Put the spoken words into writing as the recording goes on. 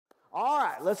All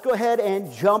right, let's go ahead and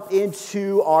jump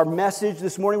into our message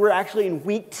this morning. We're actually in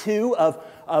week 2 of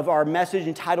our message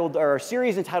entitled, or our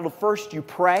series entitled, First You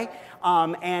Pray.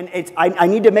 I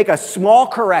need to make a small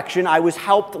correction. I was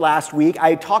helped last week.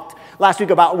 I talked last week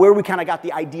about where we kind of got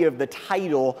the idea of the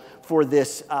title for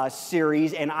this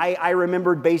series, and I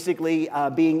remembered basically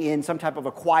being in some type of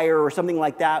a choir or something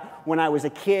like that when I was a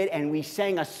kid, and we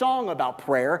sang a song about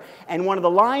prayer, and one of the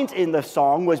lines in the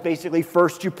song was basically,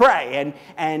 First You Pray,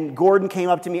 and Gordon came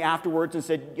up to me afterwards and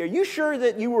said, are you sure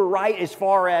that you were right as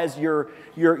far as your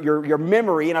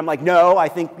memory? And I'm like, no, I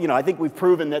think we've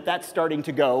proven that that's starting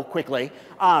to go quickly.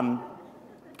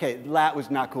 Okay, that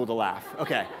was not cool to laugh.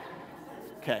 Okay,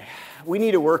 we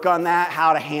need to work on that,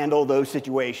 how to handle those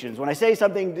situations. When I say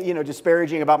something,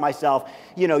 disparaging about myself,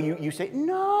 you say,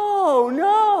 no.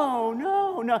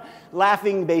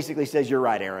 Laughing basically says, you're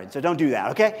right, Aaron, so don't do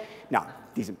that, okay? No,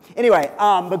 decent. Anyway,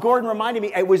 but Gordon reminded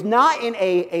me, it was not in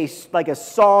a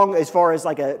song as far as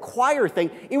like a choir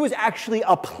thing. It was actually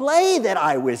a play that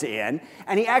I was in,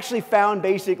 and he actually found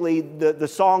basically the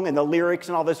song and the lyrics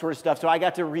and all this sort of stuff, so I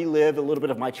got to relive a little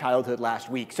bit of my childhood last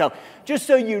week. So just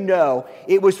so you know,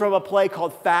 it was from a play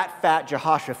called Fat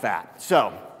Jehoshaphat.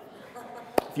 So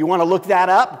if you want to look that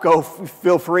up,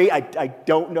 feel free. I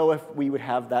don't know if we would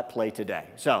have that play today.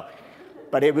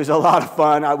 But it was a lot of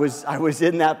fun. I was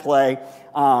in that play.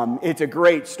 It's a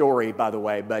great story, by the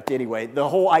way. But anyway, the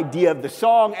whole idea of the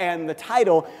song and the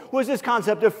title was this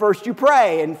concept of first you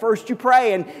pray, and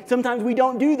sometimes we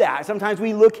don't do that. Sometimes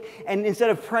we look, and instead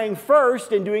of praying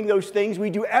first and doing those things, we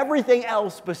do everything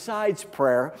else besides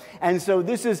prayer. And so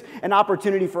this is an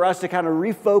opportunity for us to kind of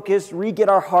refocus, re-get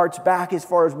our hearts back as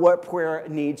far as what prayer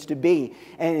needs to be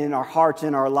and in our hearts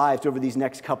and our lives over these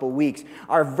next couple weeks.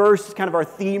 Our verse, kind of our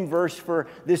theme verse for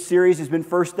this series has been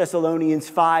 1 Thessalonians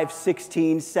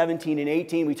 5:16, 17, and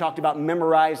 18. We talked about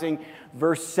memorizing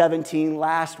verse 17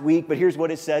 last week, but here's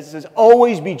what it says. It says,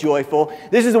 always be joyful.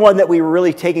 This is the one that we were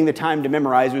really taking the time to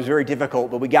memorize. It was very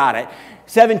difficult, but we got it.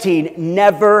 17,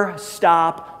 never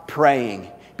stop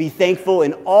praying. Be thankful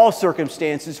in all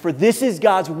circumstances, for this is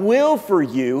God's will for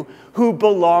you who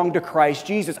belong to Christ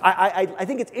Jesus. I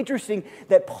think it's interesting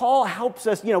that Paul helps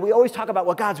us. We always talk about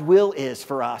what God's will is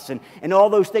for us and all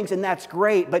those things, and that's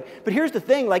great. But here's the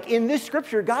thing, like in this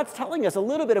scripture, God's telling us a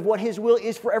little bit of what his will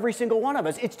is for every single one of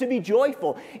us. It's to be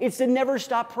joyful. It's to never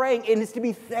stop praying, and it's to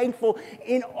be thankful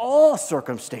in all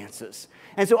circumstances.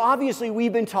 And so obviously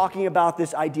we've been talking about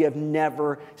this idea of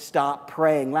never stop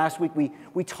praying. Last week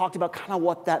we talked about kind of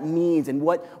what that means and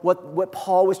what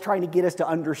Paul was trying to get us to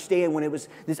understand when it was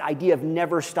this idea of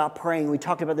never stop praying. We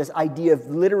talked about this idea of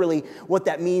literally what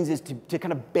that means is to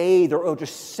kind of bathe or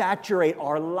just saturate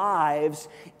our lives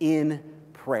in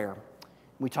prayer.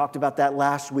 We talked about that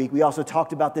last week. We also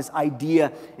talked about this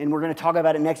idea, and we're going to talk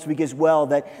about it next week as well,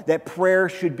 that prayer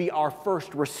should be our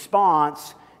first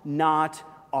response, not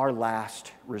our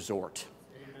last resort.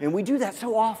 And we do that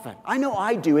so often. I know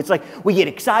I do. It's like we get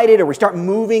excited or we start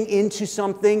moving into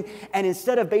something, and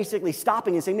instead of basically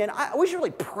stopping and saying, man, we should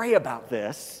really pray about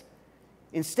this,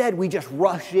 instead we just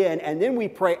rush in and then we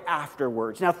pray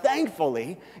afterwards. Now,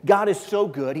 thankfully, God is so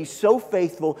good. He's so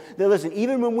faithful that, listen,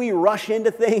 even when we rush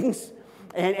into things,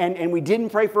 and we didn't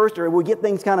pray first, or we get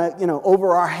things kind of,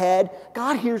 over our head,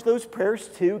 God hears those prayers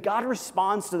too. God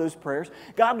responds to those prayers.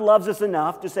 God loves us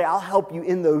enough to say, I'll help you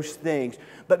in those things.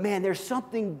 But man, there's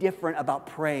something different about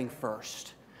praying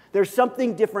first. There's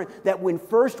something different that when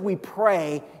first we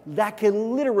pray, that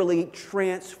can literally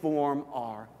transform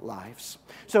our lives.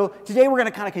 So today we're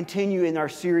going to kind of continue in our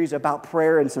series about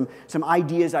prayer and some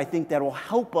ideas I think that will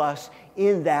help us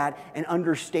in that and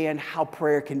understand how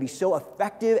prayer can be so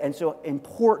effective and so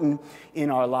important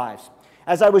in our lives.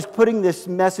 As I was putting this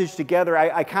message together,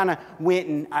 I kind of went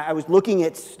and I was looking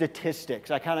at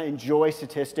statistics. I kind of enjoy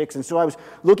statistics, and so I was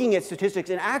looking at statistics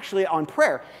and actually on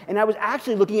prayer. And I was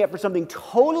actually looking at for something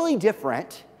totally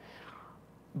different,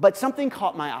 but something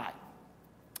caught my eye.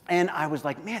 And I was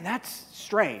like, man, that's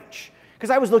strange. Because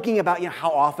I was looking about,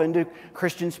 how often do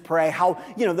Christians pray, how,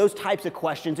 those types of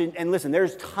questions. And listen,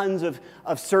 there's tons of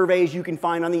surveys you can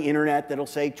find on the internet that'll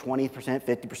say 20%, 50%,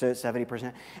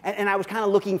 70%. And I was kind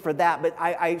of looking for that, but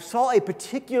I saw a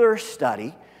particular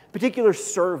study, particular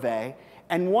survey,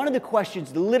 and one of the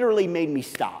questions literally made me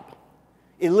stop.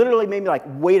 It literally made me like,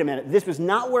 wait a minute, this was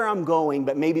not where I'm going,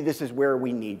 but maybe this is where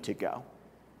we need to go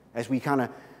as we kind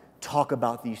of talk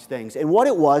about these things. And what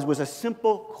it was a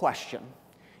simple question.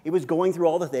 It was going through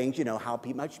all the things, how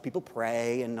much people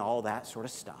pray and all that sort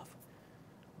of stuff.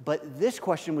 But this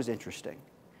question was interesting.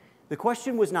 The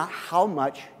question was not how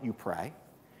much you pray.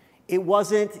 It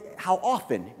wasn't how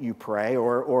often you pray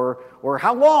or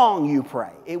how long you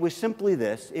pray. It was simply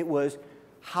this. It was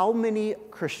how many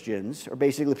Christians, or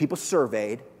basically people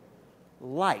surveyed,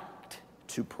 liked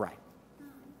to pray.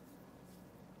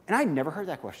 And I'd never heard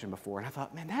that question before, and I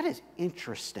thought, man, that is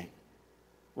interesting.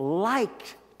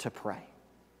 Liked to pray.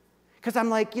 Because I'm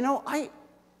like,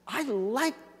 I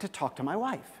like to talk to my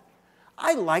wife.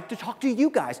 I like to talk to you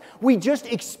guys. We just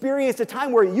experienced a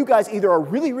time where you guys either are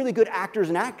really, really good actors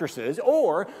and actresses,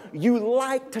 or you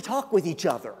like to talk with each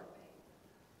other.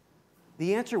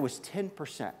 The answer was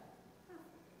 10%.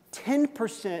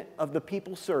 10% of the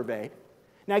people surveyed.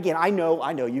 Now again, I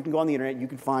know, you can go on the internet, you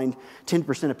can find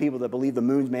 10% of people that believe the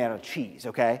moon's made out of cheese,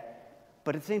 okay?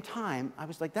 But at the same time, I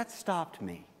was like, that stopped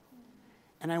me.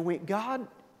 And I went, God,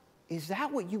 is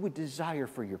that what you would desire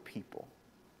for your people?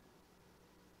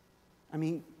 I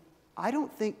mean, I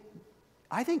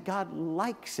think God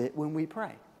likes it when we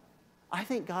pray. I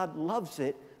think God loves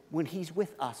it when he's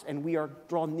with us and we are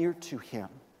drawn near to him.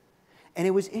 And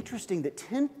it was interesting that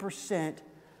 10%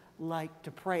 like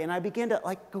to pray. And I began to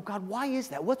go, God, why is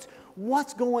that?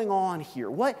 What's going on here?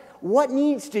 What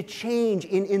needs to change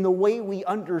in the way we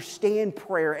understand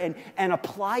prayer and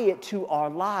apply it to our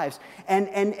lives?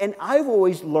 And I've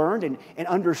always learned and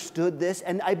understood this,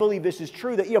 and I believe this is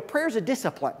true, that prayer is a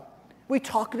discipline. We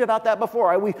talked about that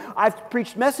before. I've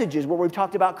preached messages where we've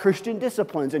talked about Christian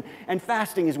disciplines, and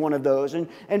fasting is one of those, and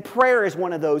prayer is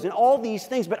one of those, and all these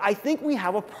things. But I think we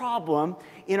have a problem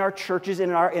in our churches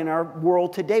and in our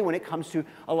world today when it comes to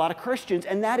a lot of Christians,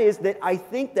 and that is that I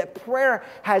think that prayer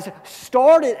has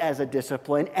started as a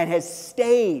discipline and has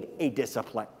stayed a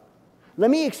discipline.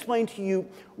 Let me explain to you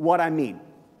what I mean,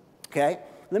 okay?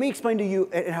 Let me explain to you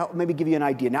and maybe give you an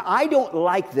idea. Now, I don't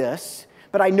like this,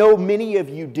 but I know many of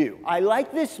you do. I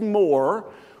like this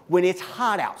more when it's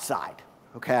hot outside,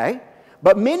 okay?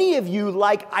 But many of you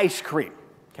like ice cream,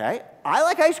 okay? I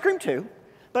like ice cream too,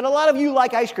 but a lot of you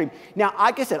like ice cream. Now,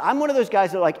 like I said, I'm one of those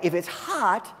guys that if it's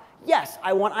hot, yes,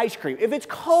 I want ice cream. If it's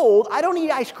cold, I don't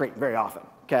eat ice cream very often,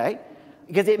 okay?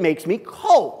 Because it makes me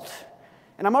cold.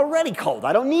 And I'm already cold.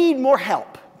 I don't need more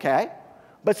help, okay?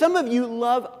 But some of you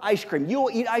love ice cream.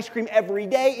 You'll eat ice cream every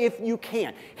day if you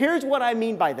can. Here's what I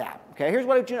mean by that, okay? Here's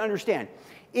what I want you to understand.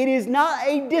 It is not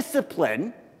a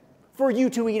discipline for you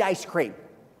to eat ice cream.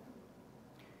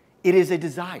 It is a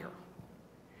desire.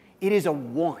 It is a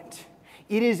want.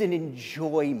 It is an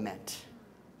enjoyment,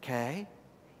 okay?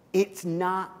 It's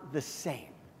not the same.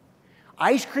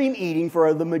 Ice cream eating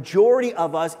for the majority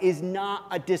of us is not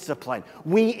a discipline.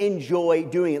 We enjoy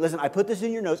doing it. Listen, I put this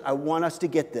in your notes. I want us to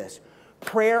get this.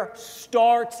 Prayer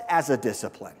starts as a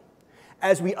discipline.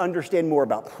 As we understand more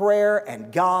about prayer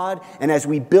and God, and as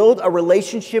we build a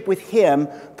relationship with him,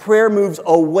 prayer moves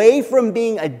away from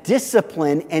being a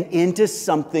discipline and into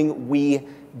something we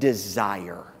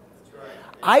desire.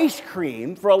 Ice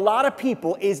cream, for a lot of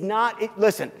people, is not,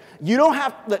 listen, you don't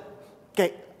have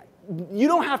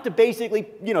to basically,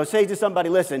 say to somebody,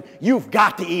 listen, you've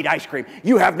got to eat ice cream.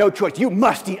 You have no choice. You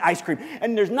must eat ice cream.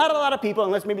 And there's not a lot of people,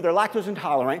 unless maybe they're lactose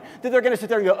intolerant, that they're going to sit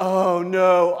there and go, oh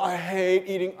no, I hate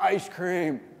eating ice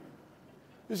cream.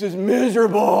 This is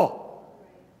miserable.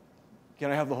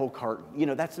 Can I have the whole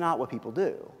carton? That's not what people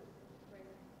do.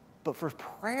 But for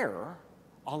prayer,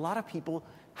 a lot of people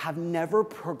have never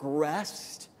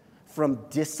progressed from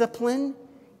discipline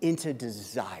into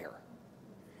desire.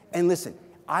 And listen,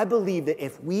 I believe that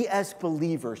if we as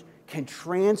believers can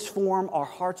transform our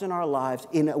hearts and our lives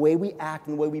in the way we act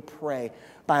and the way we pray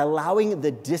by allowing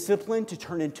the discipline to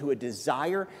turn into a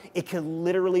desire, it can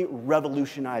literally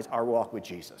revolutionize our walk with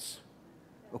Jesus.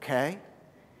 Okay?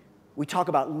 We talk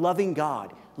about loving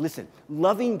God. Listen,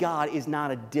 loving God is not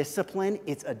a discipline,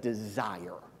 it's a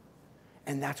desire.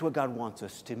 And that's what God wants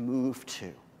us to move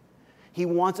to. He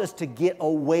wants us to get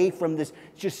away from this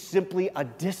just simply a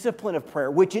discipline of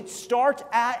prayer, which it starts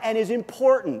at and is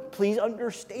important. Please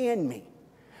understand me.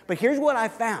 But here's what I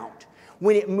found.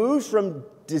 When it moves from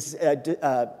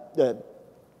discipline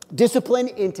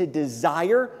into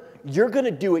desire, you're going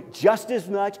to do it just as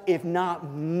much, if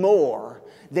not more,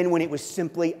 than when it was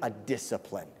simply a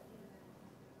discipline.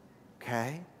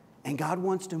 Okay? And God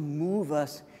wants to move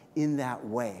us in that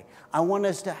way. I want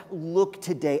us to look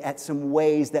today at some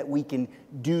ways that we can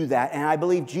do that. And I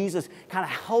believe Jesus kind of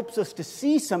helps us to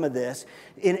see some of this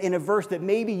in a verse that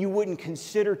maybe you wouldn't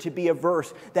consider to be a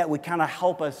verse that would kind of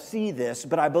help us see this.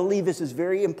 But I believe this is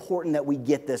very important that we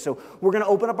get this. So we're going to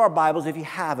open up our Bibles, if you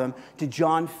have them, to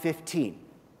John 15.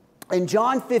 In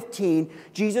John 15,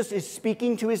 Jesus is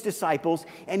speaking to his disciples,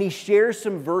 and he shares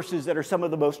some verses that are some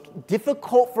of the most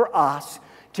difficult for us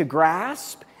to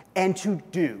grasp and to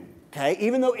do. Okay,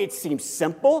 even though it seems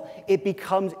simple, it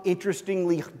becomes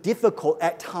interestingly difficult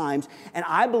at times. And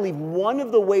I believe one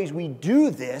of the ways we do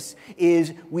this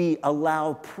is we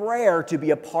allow prayer to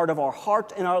be a part of our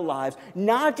hearts and our lives,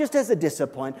 not just as a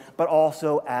discipline, but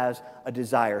also as a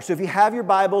desire. So if you have your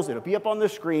Bibles, it'll be up on the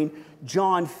screen.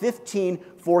 John 15,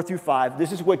 4-5.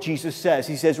 This is what Jesus says.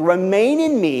 He says, "Remain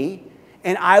in me,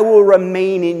 and I will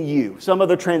remain in you." Some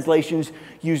other translations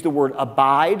use the word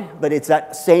abide, but it's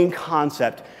that same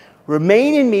concept.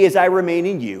 "Remain in me as I remain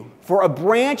in you. For a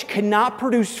branch cannot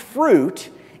produce fruit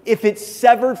if it's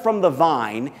severed from the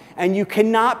vine, and you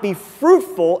cannot be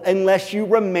fruitful unless you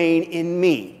remain in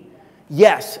me.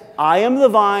 Yes, I am the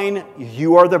vine,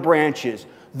 you are the branches.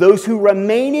 Those who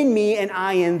remain in me and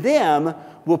I in them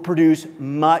will produce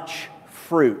much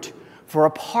fruit. For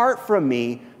apart from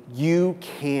me, you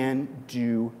can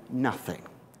do nothing."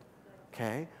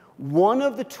 Okay? One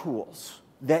of the tools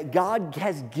that God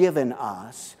has given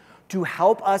us to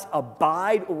help us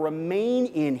abide or remain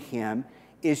in Him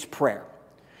is prayer.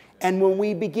 And when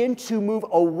we begin to move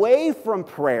away from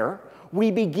prayer,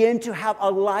 we begin to have a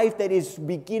life that is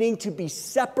beginning to be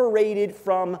separated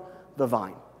from the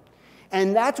vine.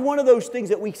 And that's one of those things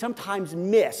that we sometimes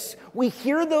miss. We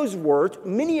hear those words.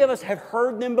 Many of us have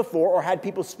heard them before or had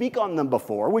people speak on them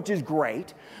before, which is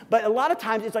great. But a lot of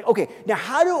times it's like, okay, now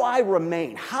how do I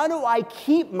remain? How do I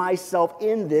keep myself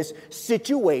in this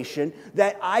situation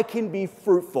that I can be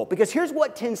fruitful? Because here's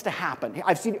what tends to happen.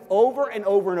 I've seen it over and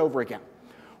over and over again.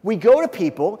 We go to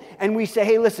people and we say,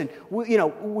 hey, listen, we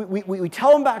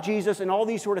tell them about Jesus and all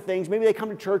these sort of things. Maybe they come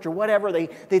to church or whatever. They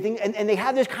think, and they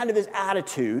have this kind of this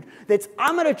attitude that's,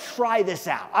 I'm going to try this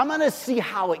out. I'm going to see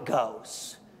how it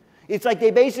goes. It's like they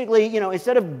basically,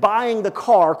 instead of buying the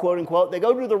car, quote unquote, they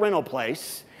go to the rental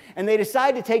place and they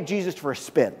decide to take Jesus for a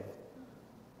spin.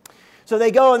 So they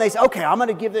go and they say, okay, I'm going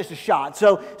to give this a shot.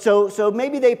 So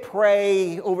maybe they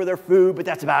pray over their food, but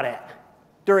that's about it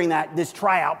during this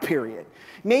tryout period.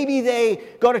 Maybe they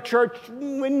go to church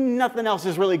when nothing else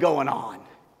is really going on,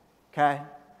 okay?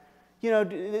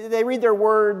 They read their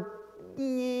word,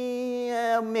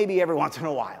 maybe every once in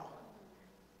a while,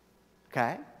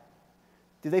 okay?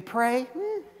 Do they pray?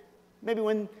 Maybe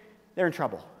when they're in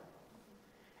trouble.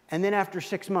 And then after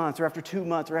 6 months or after 2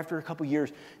 months or after a couple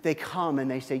years, they come and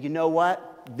they say, you know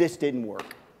what? This didn't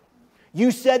work.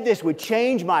 You said this would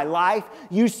change my life.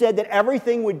 You said that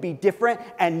everything would be different,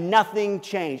 and nothing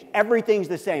changed. Everything's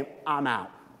the same. I'm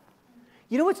out.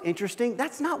 You know what's interesting?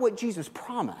 That's not what Jesus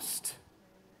promised.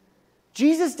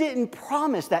 Jesus didn't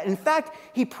promise that. In fact,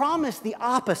 He promised the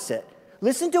opposite.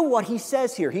 Listen to what He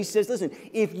says here. He says, listen,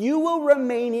 if you will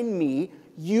remain in me,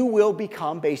 you will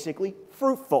become basically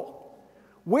fruitful.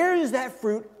 Where does that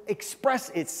fruit express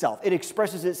itself? It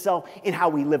expresses itself in how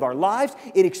we live our lives.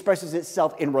 It expresses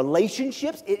itself in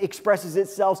relationships. It expresses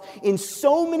itself in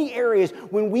so many areas.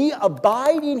 When we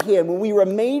abide in Him, when we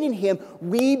remain in Him,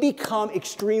 we become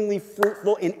extremely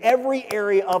fruitful in every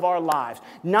area of our lives.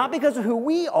 Not because of who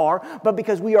we are, but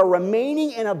because we are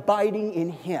remaining and abiding in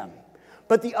Him.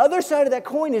 But the other side of that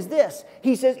coin is this.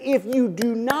 He says, if you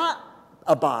do not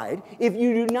abide, if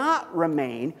you do not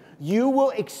remain, you will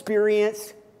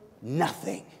experience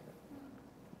nothing.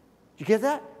 Did you get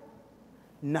that?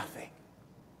 Nothing.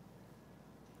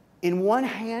 In one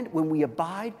hand, when we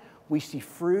abide, we see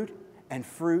fruit and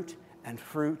fruit and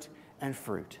fruit and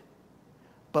fruit.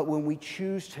 But when we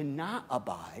choose to not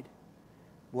abide,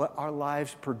 what our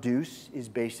lives produce is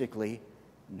basically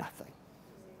nothing.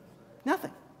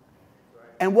 Nothing.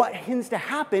 And what tends to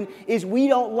happen is we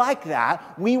don't like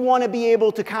that. We want to be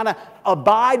able to kind of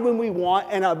abide when we want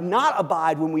and not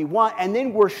abide when we want. And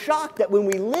then we're shocked that when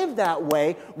we live that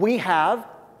way, we have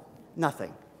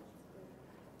nothing.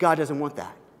 God doesn't want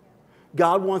that.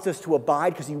 God wants us to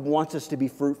abide because He wants us to be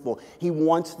fruitful. He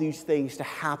wants these things to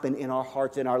happen in our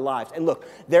hearts and our lives. And look,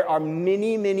 there are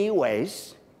many, many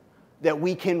ways that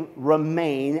we can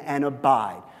remain and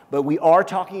abide. But we are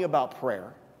talking about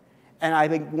prayer. And I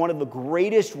think one of the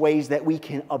greatest ways that we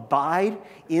can abide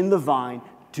in the vine,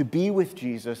 to be with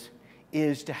Jesus,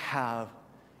 is to have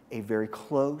a very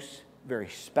close, very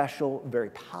special,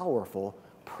 very powerful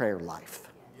prayer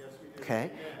life. Okay?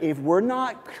 If we're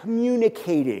not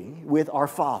communicating with our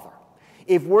Father,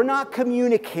 if we're not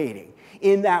communicating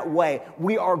in that way,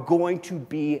 we are going to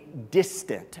be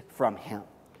distant from Him.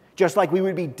 Just like we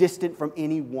would be distant from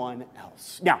anyone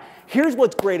else. Now, here's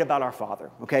what's great about our Father,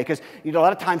 okay? Because a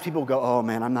lot of times people go, oh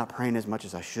man, I'm not praying as much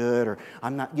as I should, or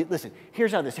I'm not. Listen,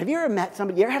 here's how this. Have you ever met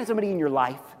somebody, you ever had somebody in your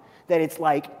life that it's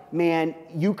like, man,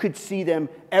 you could see them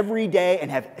every day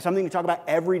and have something to talk about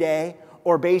every day,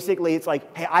 or basically it's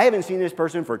like, hey, I haven't seen this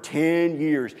person for 10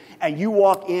 years. And you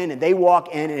walk in and they walk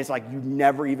in and it's like you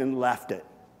never even left it.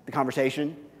 The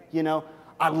conversation, you know.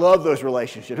 I love those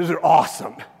relationships. Those are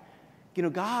awesome. You know,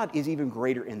 God is even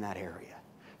greater in that area.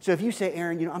 So if you say,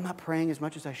 Aaron, you know, I'm not praying as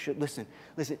much as I should. Listen,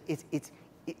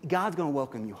 God's going to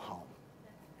welcome you home.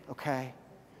 Okay?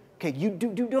 Okay, you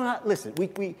do not listen.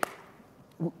 We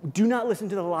do not listen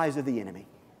to the lies of the enemy.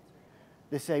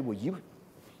 They say, well,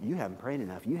 you haven't prayed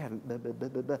enough. You haven't, blah, blah, blah,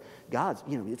 blah, blah. God's,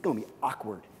 you know, it's going to be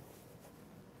awkward.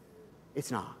 It's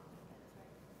not.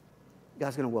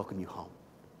 God's going to welcome you home.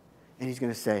 And he's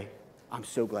going to say, I'm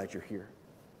so glad you're here.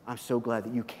 I'm so glad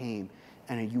that you came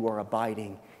and you are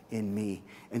abiding in me.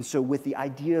 And so with the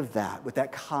idea of that, with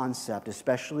that concept,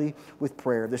 especially with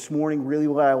prayer, this morning really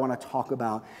what I want to talk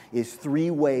about is 3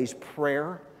 ways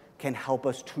prayer can help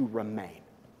us to remain.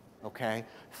 Okay?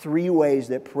 3 ways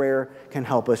that prayer can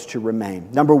help us to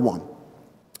remain. Number 1,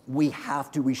 we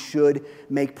should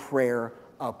make prayer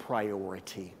a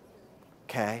priority.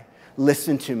 Okay?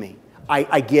 Listen to me.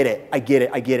 I get it.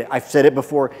 I've said it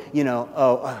before, you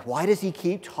know, why does he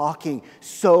keep talking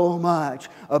so much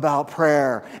about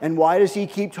prayer? And why does he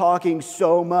keep talking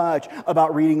so much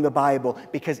about reading the Bible?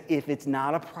 Because if it's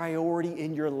not a priority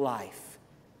in your life,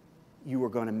 you are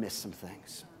going to miss some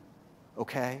things.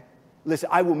 Okay? Listen,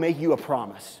 I will make you a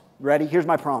promise. Ready? Here's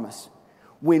my promise.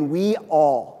 When we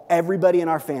all, everybody in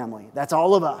our family, that's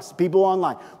all of us, people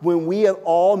online, when we have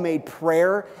all made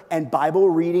prayer and Bible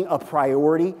reading a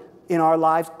priority in our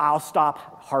lives, I'll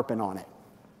stop harping on it.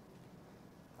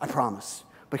 I promise.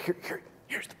 But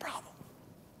here's the problem.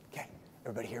 Okay,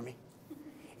 everybody hear me?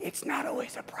 It's not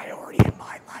always a priority in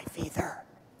my life either.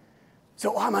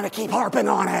 So I'm going to keep harping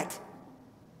on it.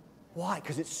 Why?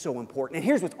 Because it's so important. And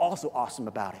here's what's also awesome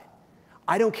about it.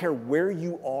 I don't care where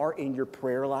you are in your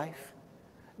prayer life.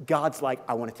 God's like,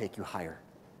 I want to take you higher.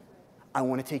 I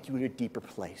want to take you to a deeper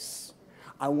place.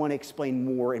 I want to explain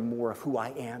more and more of who I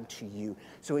am to you.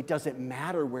 So it doesn't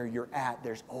matter where you're at.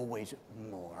 There's always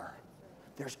more.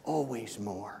 There's always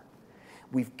more.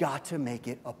 We've got to make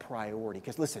it a priority.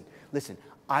 Because listen,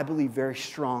 I believe very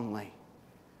strongly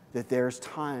that there's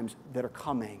times that are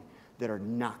coming that are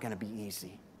not going to be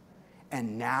easy.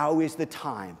 And now is the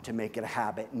time to make it a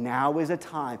habit. Now is a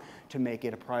time to make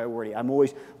it a priority.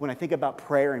 When I think about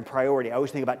prayer and priority, I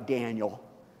always think about Daniel.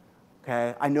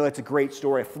 Okay, I know it's a great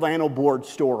story, a flannel board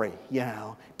story, you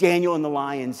know, Daniel in the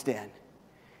lion's den.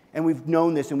 And we've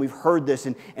known this and we've heard this,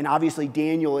 and obviously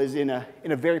Daniel is in a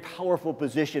very powerful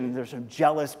position, and there's some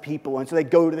jealous people, and so they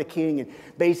go to the king and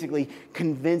basically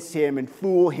convince him and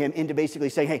fool him into basically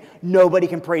saying, hey, nobody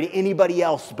can pray to anybody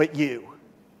else but you.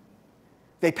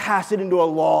 They pass it into a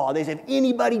law. They say, if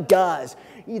anybody does,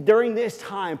 during this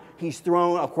time, he's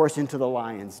thrown, of course, into the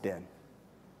lion's den.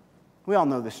 We all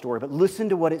know this story, but listen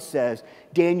to what it says.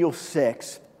 Daniel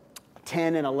 6,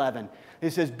 10 and 11. It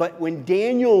says, but when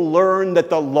Daniel learned that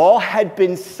the law had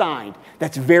been signed,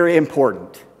 that's very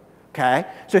important, okay?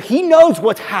 So he knows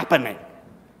what's happening.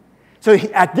 So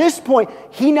at this point,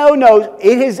 he now knows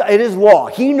it is law.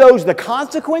 He knows the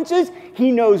consequences.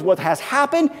 He knows what has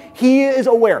happened. He is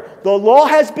aware. The law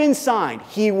has been signed.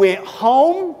 He went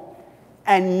home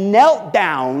and knelt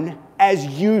down as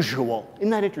usual. Isn't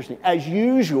that interesting? As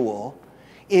usual,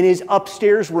 in his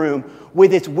upstairs room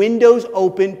with its windows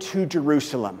open to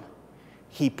Jerusalem.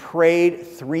 He prayed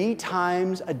 3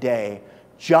 times a day,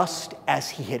 just as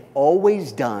he had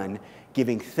always done,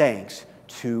 giving thanks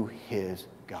to his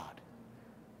God.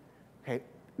 Okay,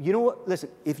 you know what? Listen,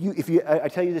 if you, I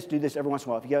tell you this, do this every once in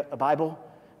a while. If you got a Bible,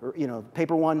 or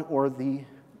paper one or the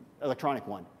electronic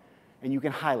one, and you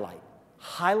can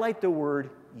highlight the word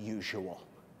usual.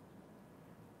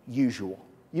 Usual.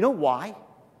 You know why?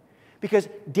 Because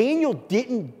Daniel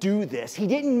didn't do this. He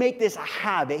didn't make this a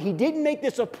habit. He didn't make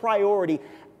this a priority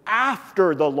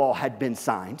after the law had been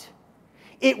signed.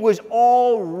 It was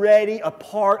already a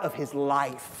part of his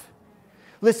life.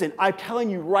 Listen, I'm telling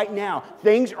you right now,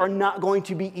 things are not going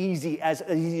to be easy as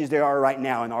they are right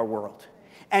now in our world.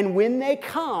 And when they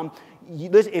come,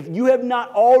 listen, if you have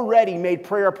not already made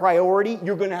prayer a priority,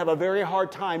 you're going to have a very hard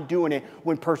time doing it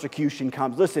when persecution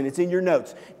comes. Listen, it's in your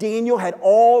notes. Daniel had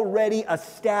already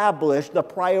established the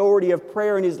priority of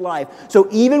prayer in his life. So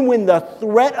even when the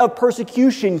threat of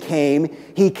persecution came,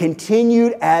 he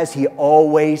continued as he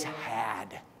always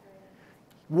had.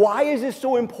 Why is this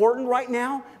so important right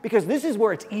now? Because this is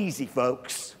where it's easy,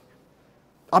 folks.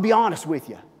 I'll be honest with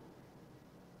you.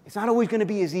 It's not always going to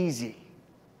be as easy.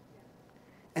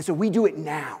 And so we do it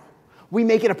now. We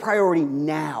make it a priority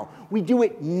now. We do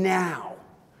it now.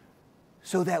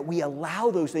 so that we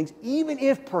allow those things, even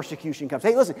if persecution comes.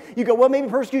 Hey, listen, you go, well, maybe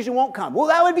persecution won't come. Well,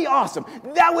 that would be awesome.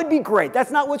 That would be great.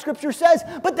 That's not what Scripture says,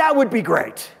 but that would be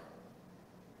great.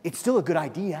 It's still a good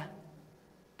idea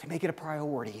to make it a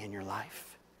priority in your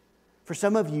life. For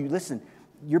some of you, listen,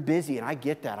 you're busy, and I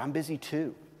get that. I'm busy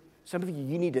too. Some of you,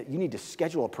 you need to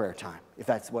schedule a prayer time if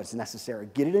that's what's necessary.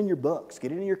 Get it in your books.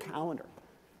 Get it in your calendar.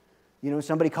 You know,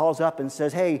 somebody calls up and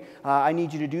says, hey, I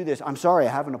need you to do this. I'm sorry,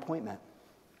 I have an appointment.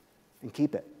 And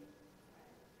keep it.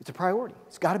 It's a priority.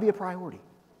 It's got to be a priority.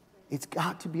 It's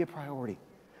got to be a priority.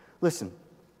 Listen,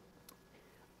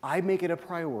 I make it a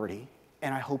priority,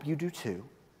 and I hope you do too,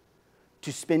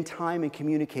 to spend time and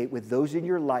communicate with those in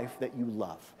your life that you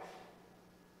love.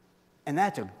 And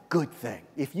that's a good thing.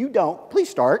 If you don't, please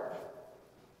start.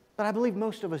 But I believe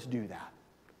most of us do that.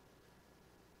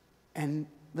 And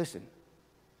listen,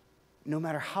 no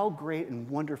matter how great and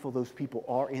wonderful those people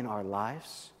are in our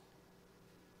lives,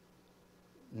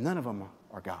 none of them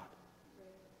are God.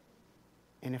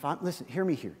 And listen, hear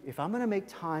me here. If I'm going to make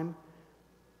time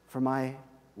for my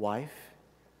wife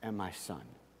and my son,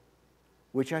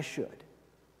 which I should,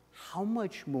 how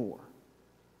much more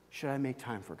should I make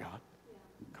time for God?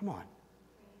 Come on.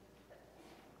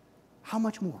 How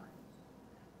much more?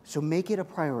 So make it a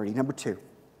priority. Number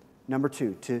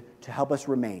two, to help us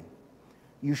remain,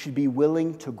 you should be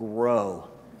willing to grow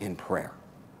in prayer.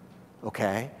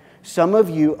 Okay? Some of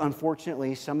you,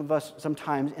 unfortunately, some of us,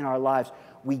 sometimes in our lives,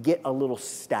 we get a little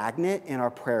stagnant in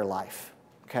our prayer life,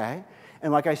 okay?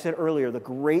 And like I said earlier, the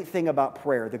great thing about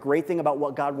prayer, the great thing about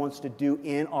what God wants to do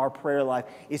in our prayer life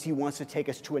is He wants to take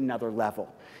us to another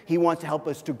level. He wants to help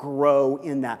us to grow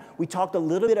in that. We talked a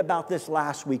little bit about this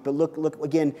last week, but look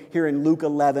again here in Luke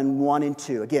 11, 1 and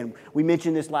 2. Again, we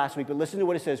mentioned this last week, but listen to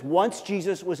what it says. Once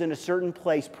Jesus was in a certain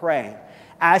place praying.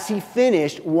 As He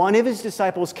finished, one of His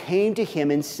disciples came to Him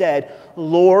and said,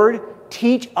 Lord,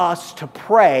 teach us to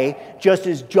pray, just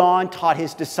as John taught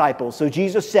his disciples. So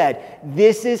Jesus said,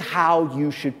 this is how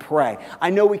you should pray. I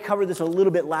know we covered this a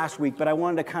little bit last week, but I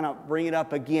wanted to kind of bring it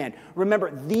up again.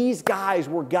 Remember, these guys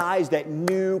were guys that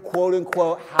knew, quote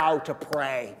unquote, how to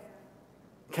pray.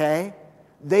 Okay?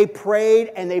 They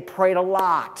prayed, and they prayed a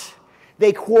lot.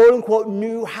 They, quote unquote,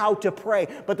 knew how to pray.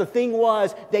 But the thing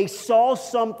was, they saw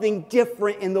something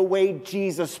different in the way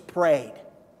Jesus prayed.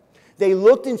 They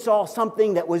looked and saw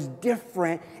something that was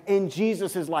different in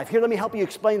Jesus' life. Here, let me help you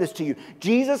explain this to you.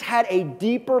 Jesus had a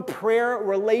deeper prayer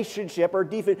relationship or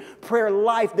deeper prayer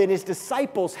life than His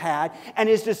disciples had, and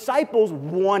His disciples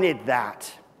wanted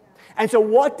that. And so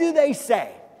what do they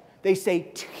say? They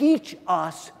say, teach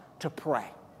us to pray.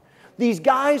 These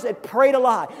guys that prayed a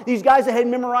lot, these guys that had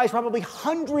memorized probably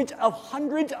hundreds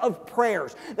of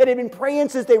prayers, that had been praying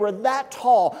since they were that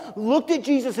tall, looked at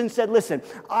Jesus and said, listen,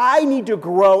 I need to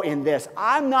grow in this.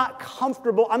 I'm not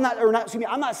comfortable, I'm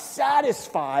not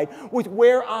satisfied with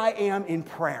where I am in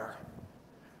prayer.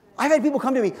 I've had people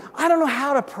come to me, I don't know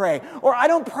how to pray, or I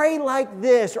don't pray like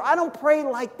this, or I don't pray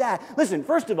like that. Listen,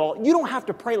 first of all, you don't have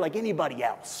to pray like anybody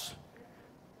else.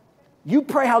 You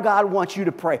pray how God wants you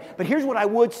to pray. But here's what I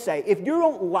would say. If you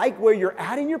don't like where you're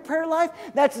at in your prayer life,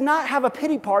 that's not have a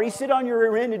pity party, sit on your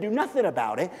rear end and do nothing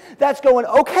about it. That's going,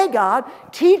 okay, God,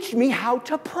 teach me how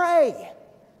to pray.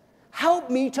 Help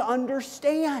me to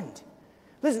understand.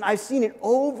 Listen, I've seen it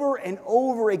over and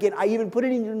over again. I even put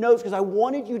it in your notes because I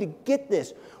wanted you to get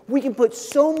this. We can put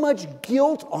so much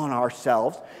guilt on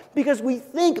ourselves because we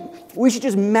think we should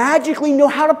just magically know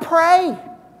how to pray.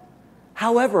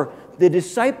 However, the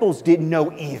disciples didn't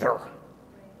know either.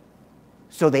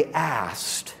 So they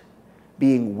asked,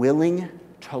 being willing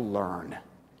to learn.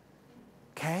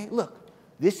 Okay, look,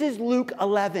 this is Luke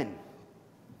 11.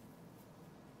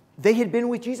 They had been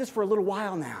with Jesus for a little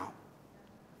while now.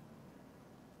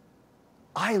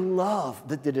 I love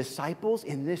that the disciples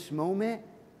in this moment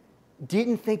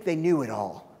didn't think they knew it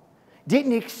all.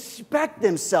 Didn't expect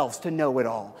themselves to know it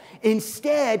all.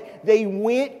 Instead, they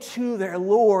went to their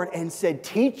Lord and said,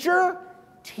 Teacher,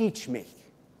 teach me.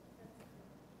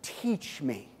 Teach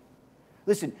me.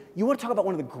 Listen, you want to talk about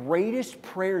one of the greatest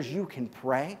prayers you can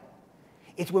pray?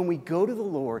 It's when we go to the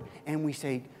Lord and we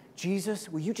say, Jesus,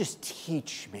 will you just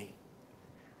teach me?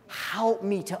 Help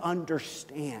me to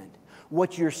understand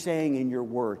what you're saying in your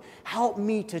word. Help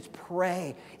me to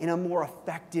pray in a more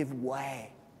effective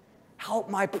way.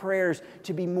 Help my prayers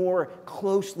to be more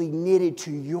closely knitted to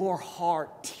your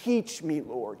heart. Teach me,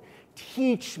 Lord.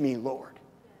 Teach me, Lord.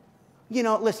 You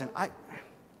know, listen,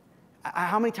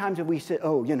 how many times have we said,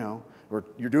 oh, you know, or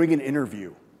you're doing an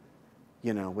interview,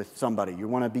 you know, with somebody. You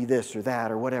want to be this or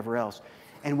that or whatever else.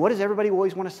 And what does everybody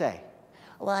always want to say?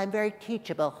 Well, I'm very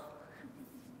teachable.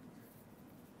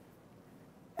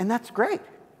 And that's great.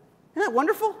 Isn't that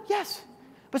wonderful? Yes.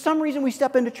 But some reason we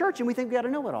step into church and we think we got to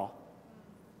know it all.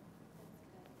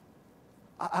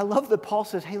 I love that Paul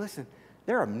says, hey, listen,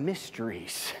 there are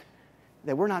mysteries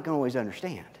that we're not going to always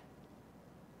understand.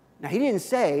 Now, he didn't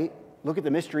say, look at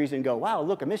the mysteries and go, wow,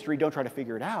 look, a mystery, don't try to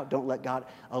figure it out. Don't let God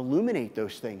illuminate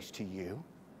those things to you.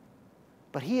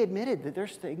 But he admitted that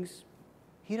there's things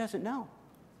he doesn't know.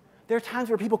 There are times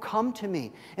where people come to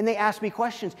me and they ask me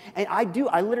questions, and I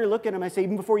literally look at them and I say,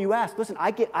 even before you ask, listen, I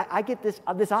get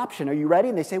this option. Are you ready?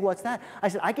 And they say, what's that? I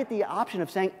said, I get the option of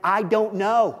saying, I don't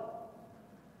know,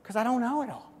 because I don't know it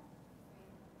all.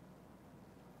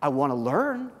 I want to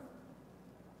learn,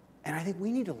 and I think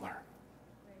we need to learn.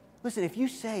 Listen, if you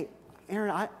say,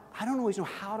 Aaron, I don't always know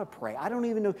how to pray. I don't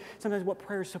even know sometimes what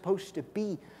prayer is supposed to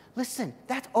be. Listen,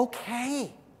 that's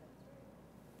okay.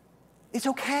 It's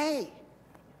okay.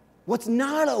 What's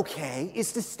not okay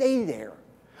is to stay there.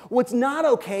 What's not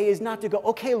okay is not to go,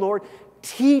 okay, Lord,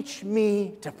 teach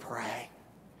me to pray.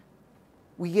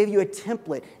 We gave you a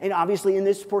template. And obviously in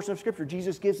this portion of Scripture,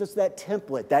 Jesus gives us that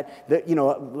template. That a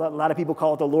lot of people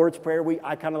call it the Lord's Prayer.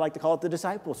 I kind of like to call it the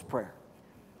disciples' prayer.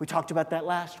 We talked about that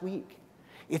last week.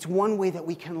 It's one way that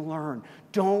we can learn.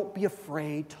 Don't be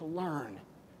afraid to learn.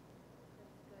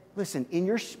 Listen, in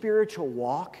your spiritual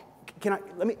walk,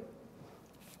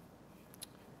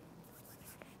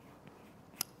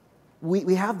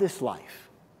 we have this life.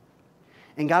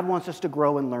 And God wants us to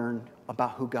grow and learn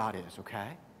about who God is,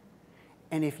 okay?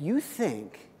 And if you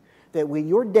think that when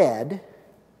you're dead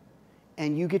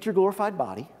and you get your glorified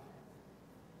body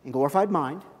and glorified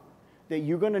mind, that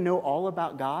you're going to know all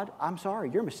about God, I'm sorry,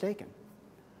 you're mistaken.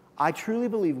 I truly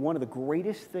believe one of the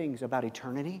greatest things about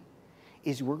eternity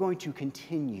is we're going to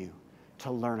continue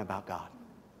to learn about God.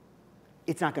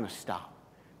 It's not going to stop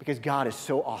because God is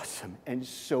so awesome and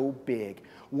so big.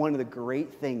 One of the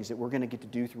great things that we're going to get to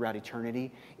do throughout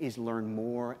eternity is learn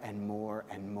more and more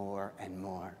and more and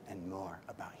more and more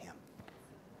about Him.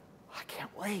 I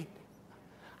can't wait.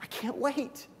 I can't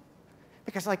wait.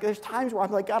 Because there's times where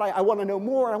I'm like, God, I want to know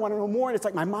more, and it's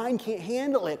like my mind can't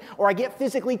handle it, or I get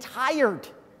physically tired.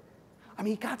 I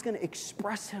mean, God's going to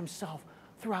express Himself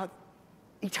throughout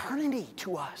eternity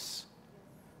to us.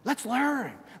 Let's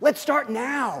learn. Let's start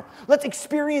now. Let's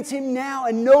experience Him now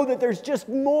and know that there's just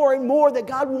more and more that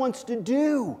God wants to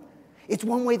do. It's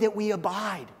one way that we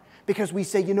abide. Because we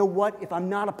say, you know what? If I'm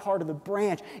not a part of the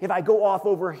branch, if I go off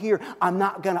over here, I'm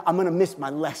going to miss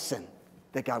my lesson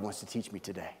that God wants to teach me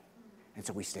today. And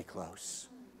so we stay close.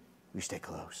 We stay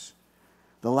close.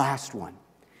 The last one,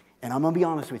 and I'm going to be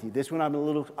honest with you, this one I'm a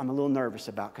little nervous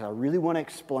about because I really want to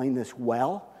explain this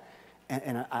well,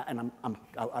 and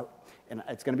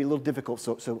it's going to be a little difficult.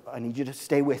 So I need you to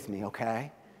stay with me,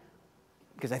 okay?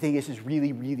 Because I think this is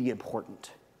really, really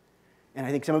important, and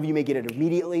I think some of you may get it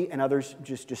immediately, and others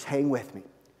just hang with me.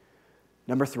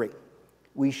 Number 3,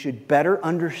 we should better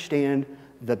understand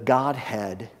the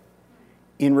Godhead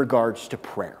in regards to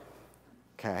prayer.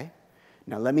 Okay?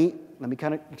 Now let me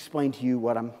kind of explain to you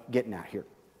what I'm getting at here.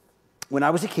 When I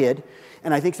was a kid,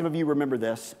 and I think some of you remember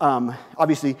this,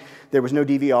 obviously there was no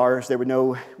DVRs, there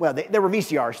were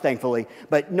VCRs, thankfully,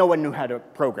 but no one knew how to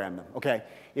program them, okay?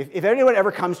 If anyone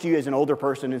ever comes to you as an older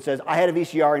person and says, I had a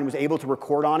VCR and was able to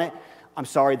record on it, I'm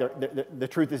sorry, the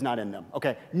truth is not in them,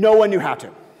 okay? No one knew how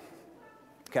to,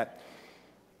 okay?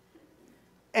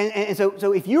 And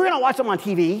so if you were going to watch something on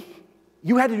TV,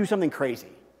 you had to do something crazy.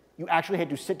 You actually had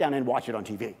to sit down and watch it on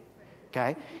TV,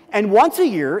 okay? And once a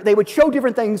year, they would show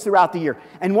different things throughout the year.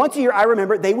 And once a year, I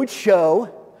remember, they would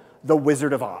show The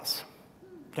Wizard of Oz,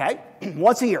 okay?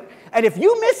 Once a year. And if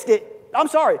you missed it, I'm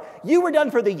sorry, you were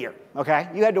done for the year, okay?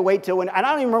 You had to wait till when, and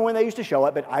I don't even remember when they used to show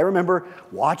it, but I remember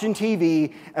watching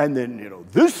TV, and then,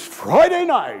 this Friday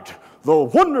night, The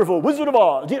Wonderful Wizard of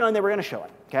Oz, and they were going to show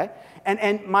it, okay?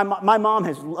 And my mom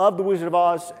has loved The Wizard of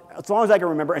Oz as long as I can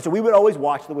remember, and so we would always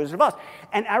watch The Wizard of Oz.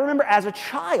 And I remember as a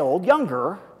child,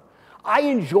 younger, I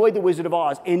enjoyed The Wizard of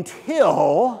Oz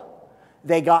until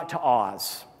they got to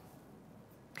Oz,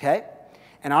 okay?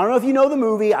 And I don't know if you know the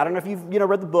movie, I don't know if you've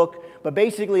read the book, but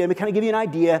basically, let me kind of give you an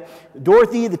idea.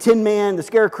 Dorothy, the Tin Man, the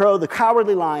Scarecrow, the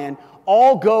Cowardly Lion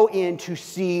all go in to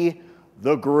see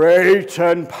the great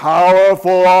and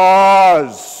powerful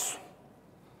Oz,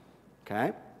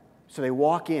 okay? So they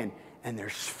walk in, and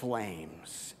there's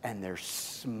flames, and there's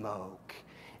smoke,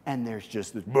 and there's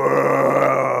just this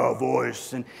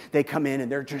voice, and they come in,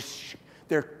 and they're just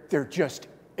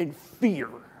in fear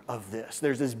of this.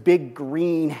 There's this big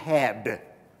green head.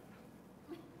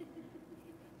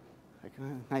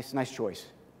 Like, nice choice.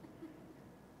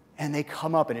 And they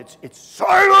come up, and it's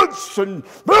silence, and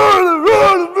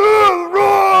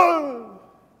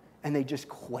they just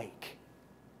quake.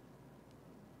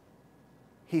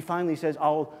 he finally says,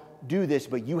 I'll do this,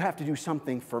 but you have to do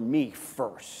something for me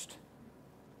first.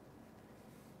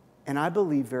 And I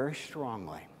believe very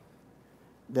strongly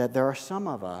that there are some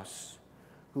of us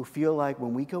who feel like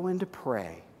when we go in to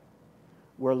pray,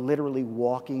 we're literally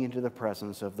walking into the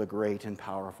presence of the great and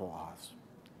powerful Oz.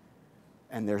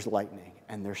 And there's lightning,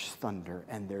 and there's thunder,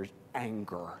 and there's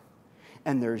anger.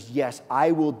 And there's, yes,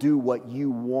 I will do what you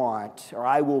want, or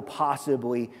I will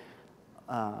possibly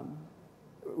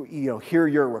hear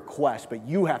your request, but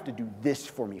you have to do this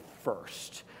for me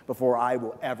first before I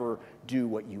will ever do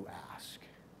what you ask.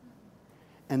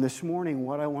 And this morning,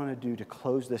 what I want to do to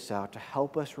close this out, to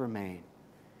help us remain,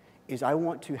 is I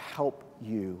want to help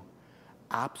you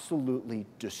absolutely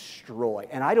destroy.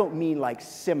 And I don't mean like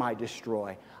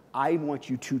semi-destroy. I want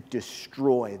you to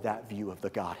destroy that view of the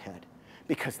Godhead,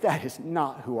 because that is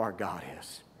not who our God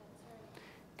is.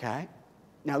 Okay?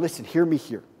 Now listen, hear me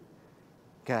here.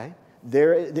 Okay?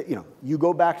 You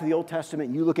go back to the Old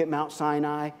Testament, you look at Mount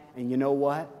Sinai, and you know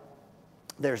what?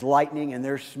 There's lightning and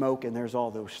there's smoke and there's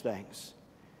all those things.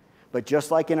 But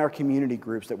just like in our community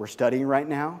groups that we're studying right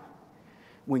now,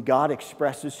 when God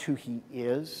expresses who he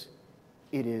is,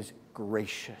 it is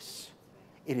gracious.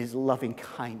 It is loving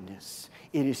kindness.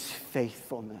 It is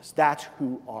faithfulness. That's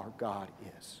who our God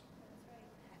is.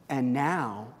 And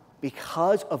now,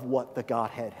 because of what the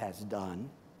Godhead has done,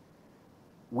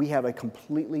 we have a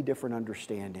completely different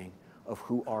understanding of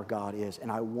who our God is. And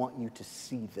I want you to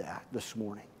see that this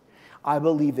morning. I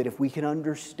believe that if we can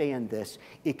understand this,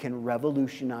 it can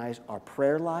revolutionize our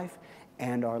prayer life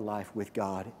and our life with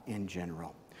God in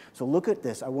general. So look at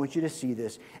this. I want you to see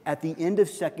this. At the end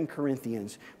of 2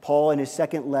 Corinthians, Paul in his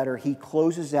second letter, he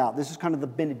closes out. This is kind of the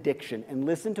benediction. And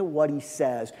listen to what he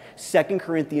says. 2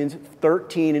 Corinthians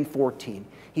 13 and 14.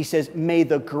 He says, may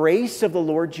the grace of the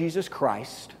Lord Jesus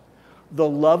Christ, the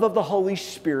love of the Holy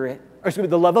Spirit,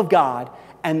 the love of God,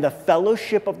 and the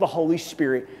fellowship of the Holy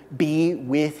Spirit be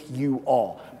with you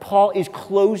all. Paul is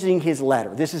closing his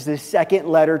letter. This is the second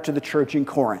letter to the church in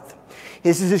Corinth.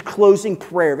 This is his closing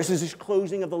prayer. This is his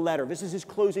closing of the letter. This is his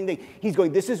closing thing. He's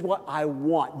going, this is what I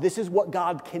want. This is what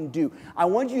God can do. I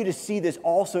want you to see this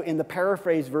also in the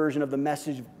paraphrase version of the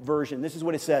Message version. This is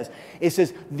what it says. It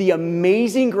says, the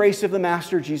amazing grace of the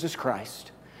Master Jesus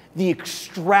Christ, the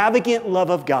extravagant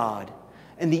love of God,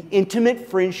 and the intimate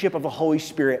friendship of the Holy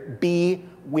Spirit be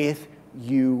with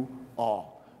you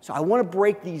all. So I want to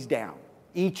break these down,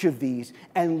 each of these,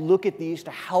 and look at these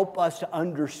to help us to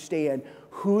understand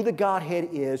who the Godhead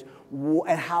is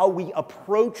and how we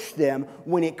approach them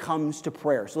when it comes to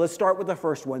prayer. So let's start with the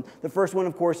first one. The first one,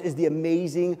 of course, is the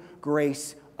amazing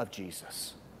grace of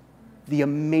Jesus. The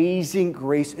amazing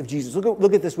grace of Jesus.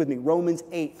 Look at this with me, Romans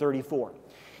 8:34.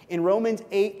 In Romans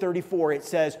 8:34, it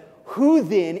says, who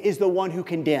then is the one who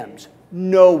condemns?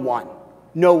 No one.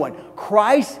 No one.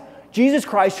 Jesus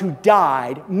Christ, who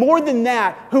died, more than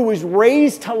that, who was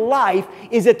raised to life,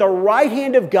 is at the right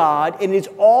hand of God and is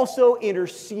also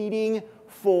interceding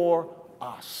for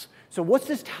us. So what's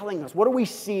this telling us? What are we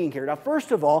seeing here? Now,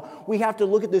 first of all, we have to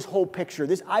look at this whole picture,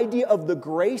 this idea of the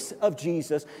grace of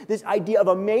Jesus, this idea of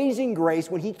amazing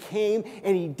grace when he came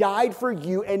and he died for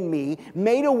you and me,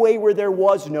 made a way where there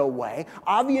was no way.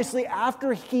 Obviously,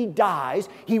 after he dies,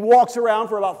 he walks around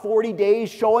for about 40 days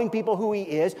showing people who he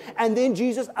is, and then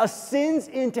Jesus ascends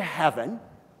into heaven.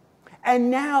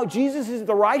 And now Jesus is at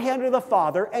the right hand of the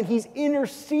Father, and he's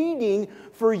interceding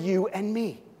for you and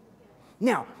me.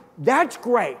 Now, that's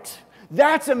great.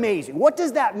 That's amazing. What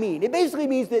does that mean? It basically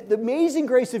means that the amazing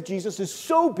grace of Jesus is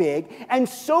so big and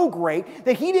so great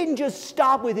that he didn't just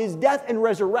stop with his death and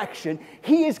resurrection.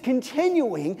 He is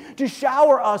continuing to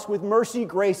shower us with mercy,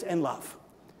 grace, and love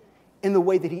in the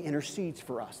way that he intercedes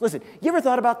for us. Listen, you ever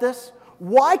thought about this?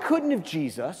 Why couldn't have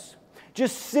Jesus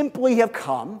just simply have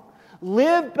come,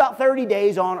 lived about 30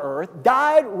 days on earth,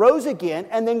 died, rose again,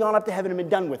 and then gone up to heaven and been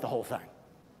done with the whole thing?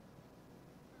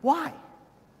 Why?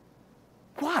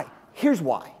 Why? Here's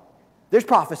why. There's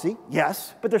prophecy,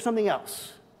 yes, but there's something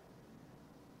else.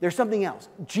 There's something else.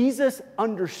 Jesus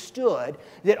understood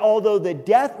that although the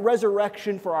death,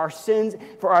 resurrection for our sins,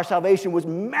 for our salvation was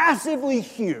massively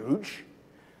huge,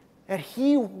 that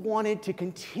he wanted to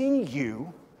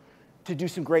continue to do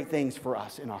some great things for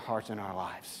us in our hearts and our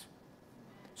lives.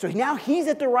 So now he's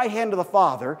at the right hand of the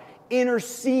Father,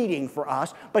 interceding for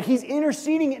us, but he's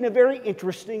interceding in a very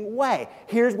interesting way.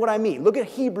 Here's what I mean. Look at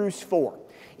Hebrews 4.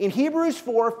 In Hebrews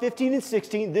 4, 15 and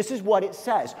 16, this is what it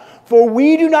says. For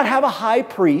we do not have a high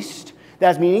priest,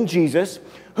 that's meaning Jesus,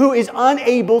 who is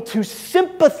unable to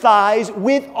sympathize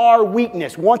with our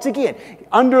weakness. Once again,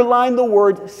 underline the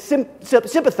word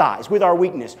sympathize with our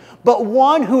weakness. But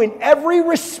one who in every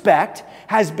respect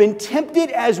has been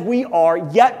tempted as we are,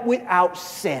 yet without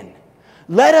sin.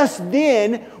 Let us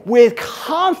then, with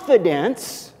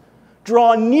confidence,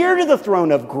 draw near to the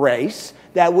throne of grace,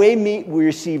 that we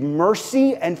receive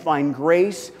mercy and find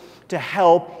grace to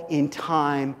help in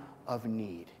time of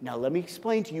need. Now, let me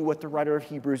explain to you what the writer of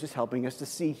Hebrews is helping us to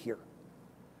see here.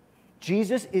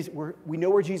 We know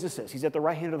where Jesus is. He's at the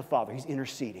right hand of the Father. He's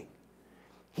interceding.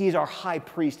 He's our high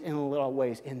priest in a lot of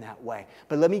ways in that way.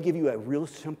 But let me give you a real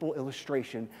simple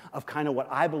illustration of kind of what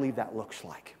I believe that looks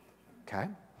like. Okay?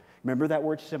 Remember that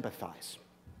word sympathize.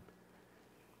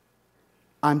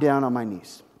 I'm down on my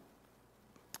knees.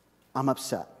 I'm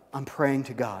upset. I'm praying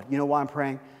to God. You know why I'm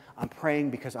praying? I'm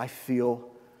praying because I feel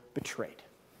betrayed.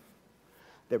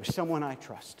 There was someone I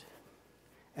trust,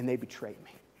 and they betrayed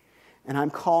me. And I'm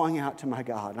calling out to my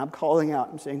God. And I'm calling out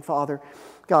and saying, Father,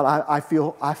 God, I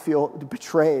feel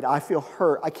betrayed. I feel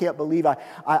hurt. I can't believe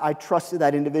I trusted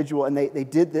that individual, and they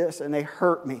did this, and they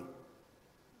hurt me.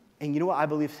 And you know what I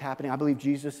believe is happening? I believe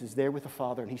Jesus is there with the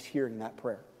Father, and he's hearing that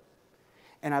prayer.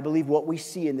 And I believe what we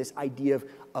see in this idea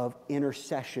of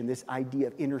intercession, this idea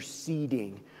of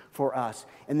interceding for us,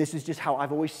 and this is just how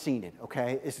I've always seen it,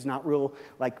 okay? This is not real,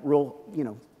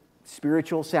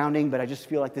 spiritual sounding, but I just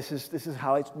feel like this is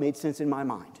how it's made sense in my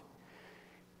mind.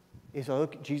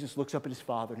 Jesus looks up at his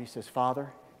Father, and he says,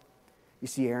 Father, you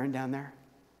see Aaron down there?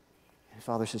 And his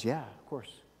Father says, yeah, of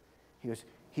course. He goes,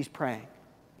 he's praying.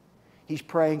 He's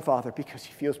praying, Father, because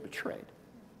he feels betrayed.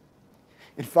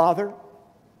 And Father,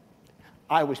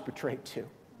 I was betrayed too.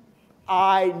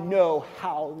 I know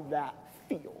how that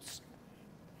feels.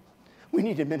 We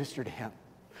need to minister to him.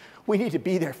 We need to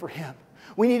be there for him.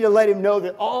 We need to let him know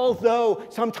that although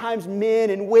sometimes men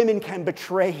and women can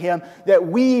betray him, that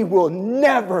we will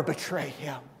never betray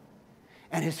him.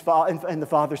 And the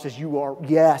Father says, you are,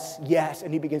 yes, yes.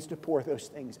 And he begins to pour those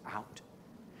things out.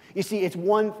 You see, it's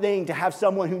one thing to have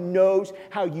someone who knows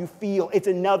how you feel. It's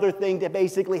another thing to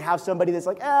basically have somebody that's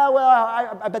like,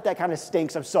 I bet that kind of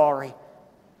stinks. I'm sorry.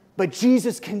 But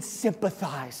Jesus can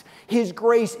sympathize. His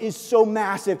grace is so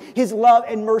massive. His love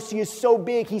and mercy is so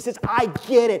big. He says, I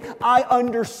get it. I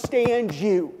understand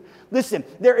you. Listen,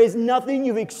 there is nothing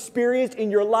you've experienced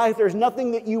in your life. There's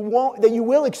nothing that you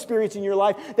will experience in your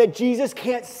life that Jesus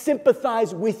can't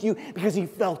sympathize with you because he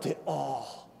felt it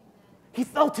all. He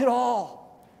felt it all.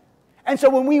 And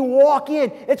so when we walk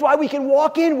in, it's why we can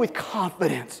walk in with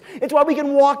confidence. It's why we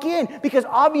can walk in because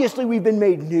obviously we've been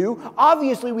made new.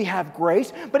 Obviously we have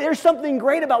grace. But there's something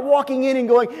great about walking in and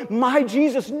going, my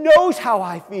Jesus knows how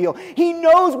I feel. He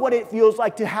knows what it feels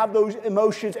like to have those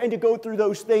emotions and to go through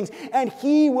those things. And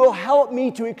he will help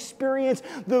me to experience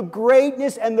the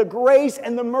greatness and the grace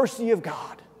and the mercy of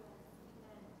God.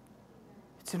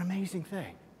 It's an amazing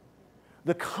thing.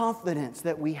 The confidence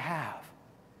that we have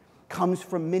comes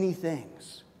from many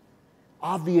things.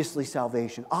 Obviously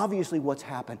salvation, obviously what's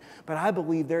happened. But I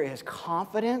believe there is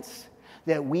confidence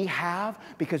that we have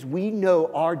because we know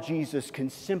our Jesus can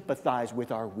sympathize with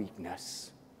our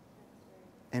weakness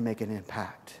and make an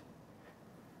impact.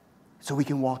 So we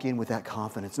can walk in with that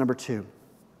confidence. Number 2,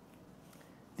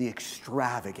 the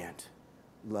extravagant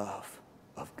love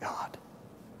of God.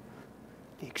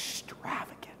 The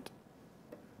extravagant.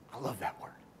 I love that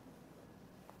word.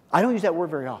 I don't use that word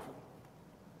very often.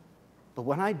 But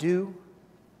when I do,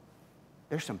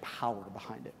 there's some power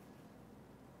behind it.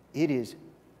 It is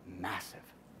massive.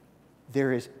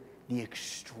 There is the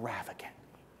extravagant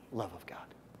love of God.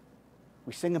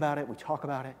 We sing about it, we talk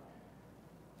about it.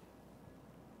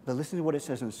 But listen to what it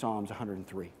says in Psalms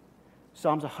 103.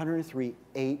 Psalms 103,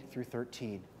 8 through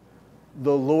 13.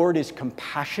 The Lord is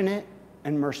compassionate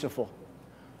and merciful,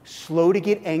 slow to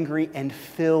get angry and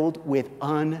filled with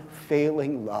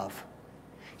unfailing love.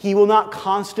 He will not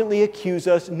constantly accuse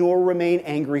us nor remain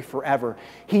angry forever.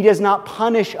 He does not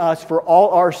punish us for all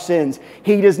our sins.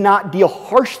 He does not deal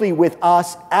harshly with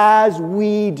us as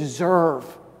we deserve.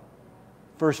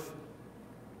 Verse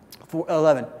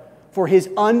 11. For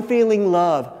his unfailing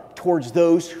love towards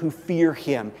those who fear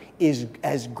him is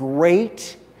as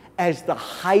great as the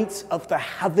heights of the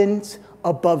heavens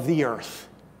above the earth.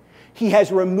 He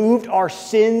has removed our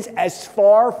sins as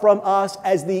far from us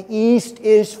as the east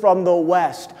is from the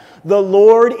west. The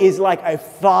Lord is like a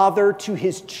father to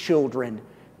his children,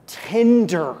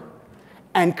 tender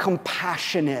and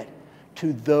compassionate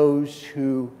to those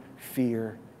who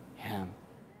fear him.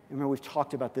 Remember, we've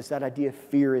talked about this. That idea of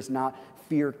fear is not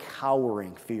fear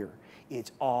cowering fear.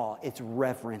 It's awe, it's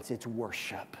reverence, it's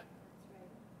worship.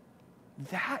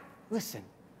 Listen,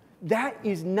 That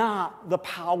is not the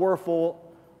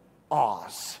powerful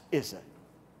Oz, is it?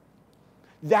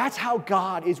 That's how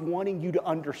God is wanting you to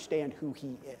understand who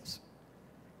he is.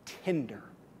 Tender.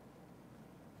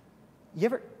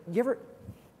 You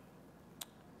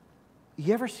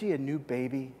ever see a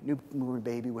newborn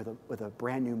baby with a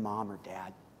brand new mom or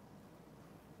dad?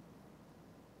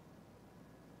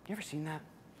 You ever seen that?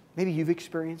 Maybe you've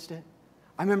experienced it.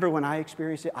 I remember when I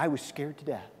experienced it, I was scared to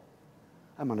death.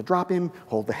 I'm going to drop him,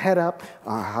 hold the head up,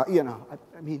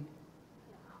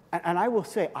 And I will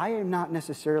say, I am not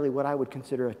necessarily what I would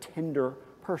consider a tender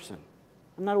person.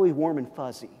 I'm not always warm and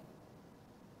fuzzy.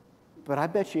 But I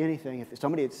bet you anything, if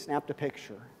somebody had snapped a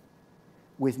picture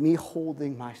with me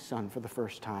holding my son for the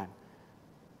first time,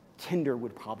 tender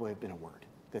would probably have been a word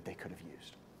that they could have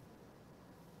used.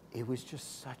 It was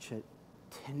just such a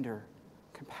tender,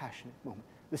 compassionate moment.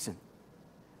 Listen,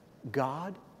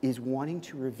 God is wanting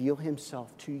to reveal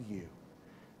himself to you,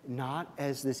 not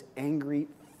as this angry,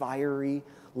 fiery,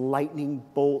 lightning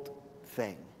bolt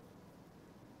thing,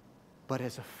 but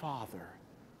as a father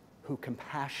who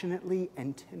compassionately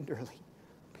and tenderly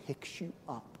picks you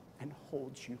up and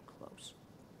holds you close.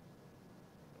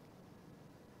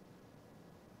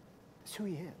 That's who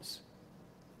he is.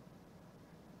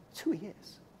 That's who he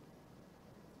is.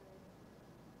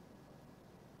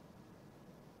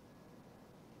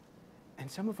 And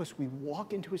some of us, we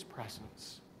walk into his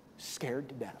presence scared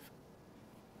to death.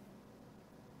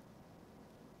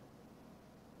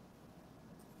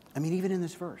 I mean, even in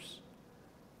this verse,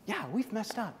 yeah, we've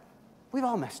messed up. We've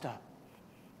all messed up.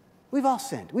 We've all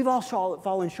sinned. We've all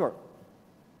fallen short.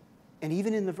 And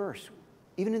even in the verse,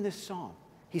 even in this psalm,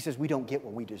 he says we don't get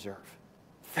what we deserve.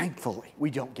 Thankfully, we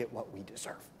don't get what we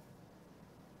deserve.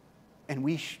 And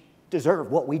we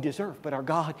deserve what we deserve. But our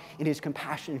God, in his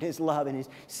compassion, and his love, and his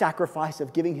sacrifice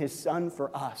of giving his son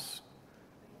for us,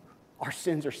 our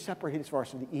sins are separated as far as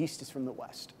from the east as from the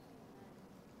west.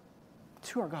 That's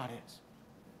who our God is.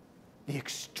 The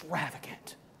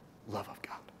extravagant love of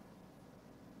God.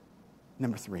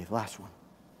 Number 3, the last one.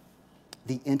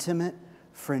 The intimate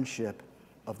friendship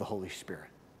of the Holy Spirit.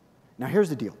 Now here's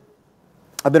the deal.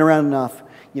 I've been around enough.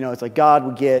 It's like God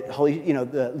would get,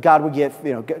 God would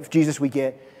get, Jesus we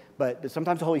get. But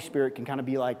sometimes the Holy Spirit can kind of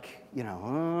be like, I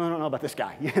don't know about this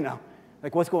guy,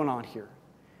 Like what's going on here?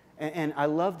 And I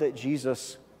love that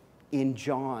Jesus in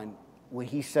John, when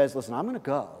he says, listen, I'm going to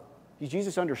go.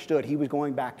 Jesus understood he was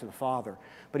going back to the Father.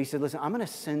 But he said, listen, I'm going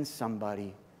to send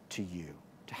somebody to you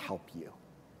to help you,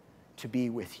 to be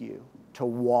with you, to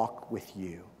walk with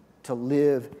you, to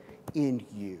live in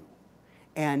you.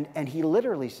 And he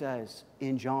literally says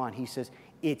in John, he says,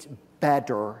 it's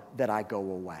better that I go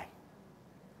away.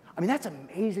 I mean, that's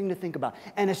amazing to think about.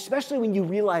 And especially when you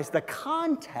realize the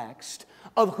context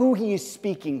of who he is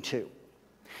speaking to.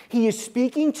 He is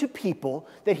speaking to people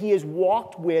that he has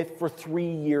walked with for 3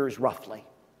 years roughly.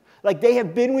 Like they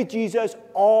have been with Jesus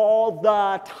all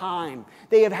the time.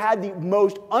 They have had the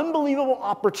most unbelievable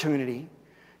opportunity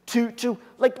to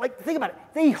think about it.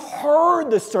 They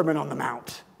heard the Sermon on the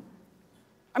Mount.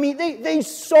 I mean, they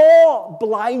saw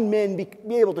blind men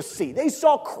be able to see. They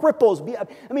saw cripples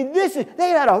they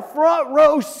had a front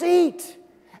row seat.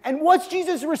 And what's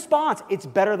Jesus' response? It's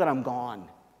better that I'm gone.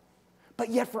 But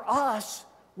yet for us,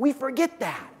 we forget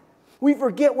that. We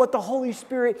forget what the Holy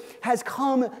Spirit has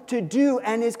come to do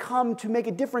and has come to make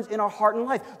a difference in our heart and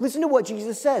life. Listen to what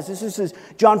Jesus says. This is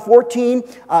John 14,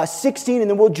 16, and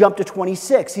then we'll jump to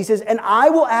 26. He says, and I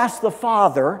will ask the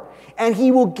Father, and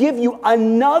he will give you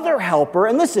another helper,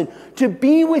 and listen, to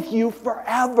be with you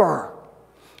forever.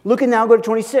 Look and now go to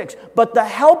 26. But the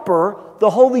helper, the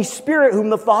Holy Spirit, whom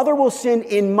the Father will send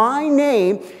in my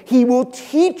name, he will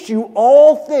teach you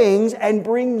all things and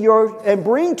bring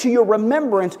to your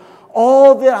remembrance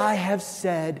all that I have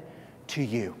said to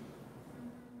you.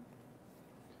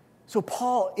 So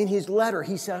Paul, in his letter,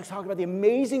 he's talking about the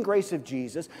amazing grace of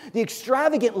Jesus, the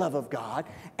extravagant love of God,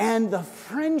 and the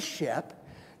friendship,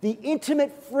 the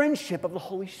intimate friendship of the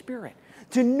Holy Spirit.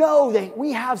 To know that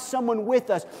we have someone with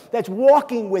us that's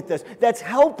walking with us, that's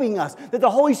helping us, that the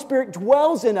Holy Spirit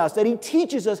dwells in us, that he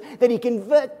teaches us, that he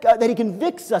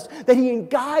convicts us, that he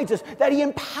guides us, that he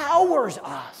empowers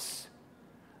us.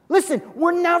 Listen,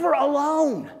 we're never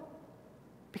alone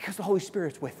because the Holy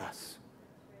Spirit's with us.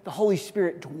 The Holy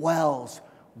Spirit dwells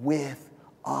with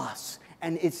us.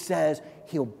 And it says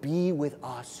he'll be with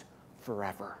us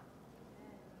forever.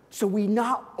 So we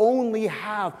not only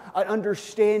have an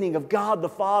understanding of God the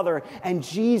Father and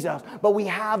Jesus, but we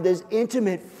have this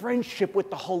intimate friendship with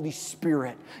the Holy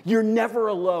Spirit. You're never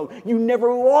alone. You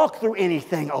never walk through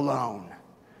anything alone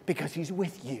because he's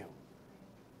with you.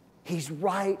 He's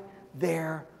right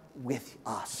there with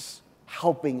us,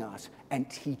 helping us and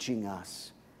teaching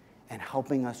us and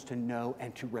helping us to know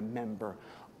and to remember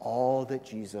all that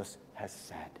Jesus has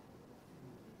said.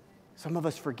 Some of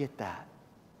us forget that.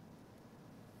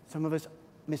 Some of us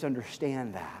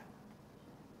misunderstand that.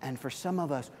 And for some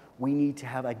of us, we need to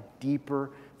have a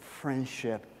deeper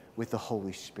friendship with the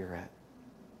Holy Spirit.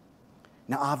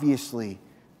 Now, obviously,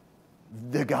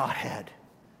 the Godhead,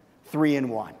 3 in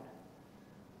 1.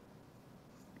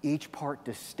 Each part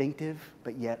distinctive,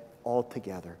 but yet all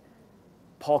together.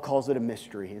 Paul calls it a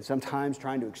mystery, and sometimes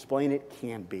trying to explain it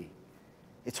can be.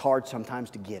 It's hard sometimes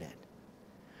to get it.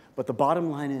 But the bottom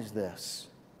line is this: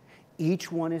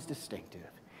 each one is distinctive,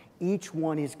 each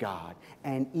one is God,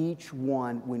 and each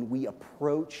one, when we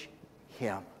approach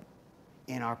Him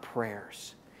in our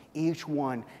prayers, each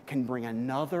one can bring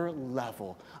another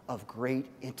level of great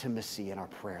intimacy in our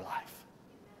prayer life.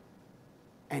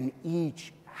 And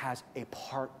each has a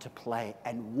part to play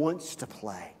and wants to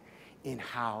play in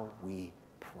how we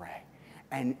pray.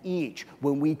 And each,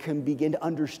 when we can begin to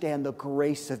understand the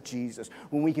grace of Jesus,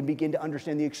 when we can begin to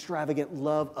understand the extravagant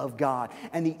love of God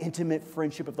and the intimate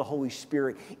friendship of the Holy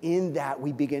Spirit, in that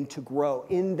we begin to grow.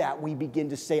 In that we begin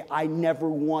to say, I never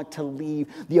want to leave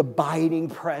the abiding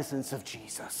presence of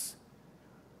Jesus.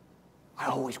 I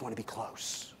always want to be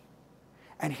close.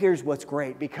 And here's what's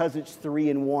great. Because it's 3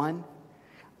 in 1,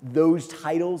 those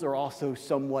titles are also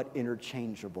somewhat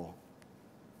interchangeable.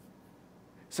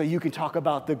 So you can talk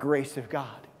about the grace of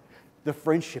God, the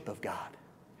friendship of God.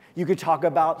 You could talk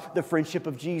about the friendship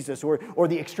of Jesus or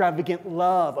the extravagant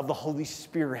love of the Holy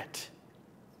Spirit.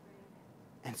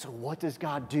 And so what does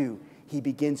God do? He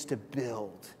begins to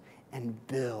build and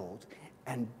build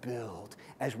and build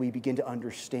as we begin to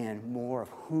understand more of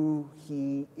who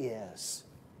He is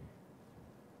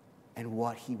and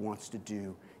what He wants to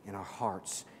do in our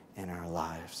hearts and our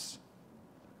lives.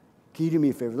 Can you do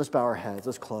me a favor? Let's bow our heads.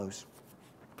 Let's close.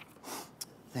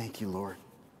 Thank you, Lord.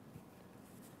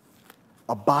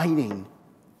 Abiding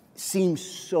seems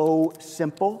so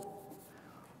simple,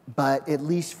 but at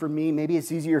least for me, maybe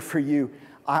it's easier for you,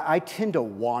 I tend to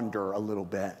wander a little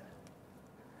bit.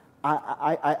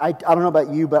 I don't know about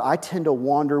you, but I tend to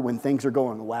wander when things are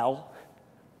going well.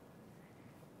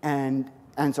 And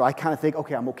so I kind of think,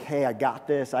 okay, I'm okay, I got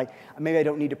this. Maybe I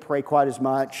don't need to pray quite as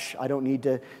much. I don't need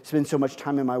to spend so much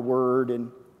time in my word.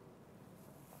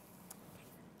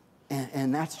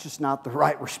 And that's just not the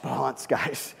right response,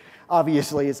 guys.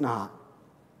 Obviously, it's not.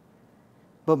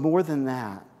 But more than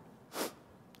that,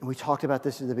 and we talked about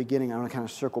this at the beginning, I want to kind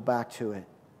of circle back to it.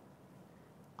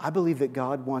 I believe that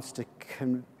God wants to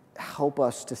help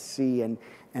us to see and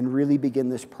really begin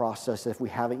this process, if we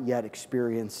haven't yet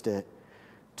experienced it,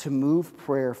 to move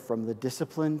prayer from the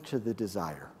discipline to the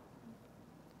desire.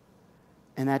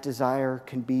 And that desire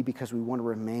can be because we want to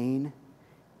remain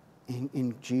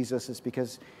in Jesus. It's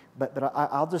because, but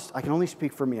I can only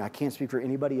speak for me. I can't speak for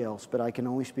anybody else, but I can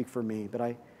only speak for me.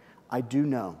 But I do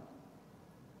know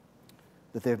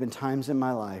that there have been times in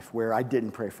my life where I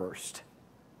didn't pray first.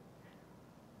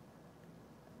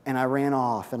 And I ran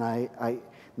off, and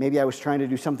maybe I was trying to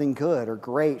do something good or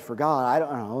great for God. I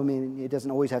don't know. I mean, it doesn't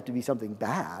always have to be something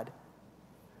bad.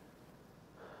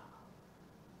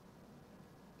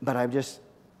 But I've just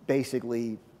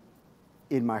basically,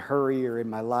 in my hurry or in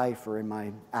my life or in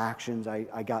my actions,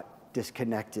 I got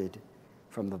disconnected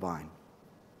from the vine.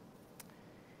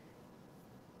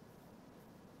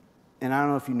 And I don't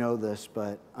know if you know this,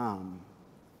 but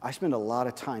I spend a lot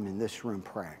of time in this room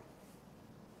praying.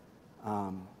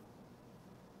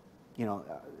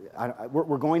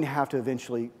 We're going to have to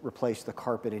eventually replace the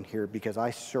carpet in here because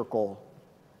I circle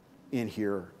in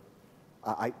here.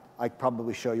 I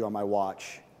probably show you on my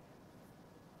watch,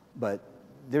 but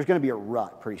there's going to be a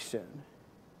rut pretty soon.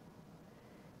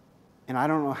 And I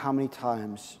don't know how many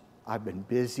times I've been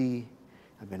busy,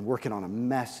 I've been working on a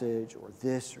message or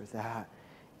this or that,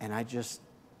 and I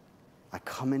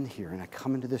come in here and I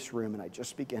come into this room and I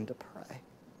just begin to pray.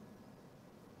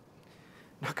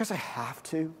 Not because I have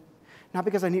to, not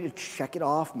because I need to check it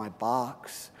off my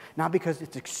box, not because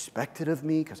it's expected of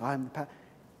me because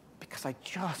because I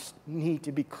just need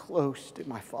to be close to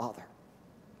my Father.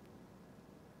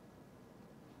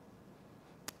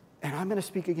 And I'm going to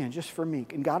speak again just for me.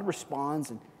 And God responds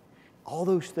and all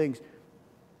those things.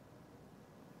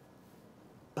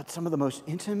 But some of the most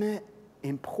intimate,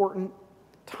 important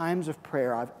times of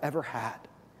prayer I've ever had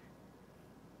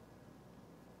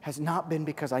has not been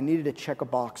because I needed to check a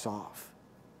box off.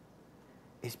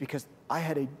 It's because I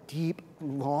had a deep,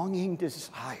 longing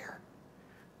desire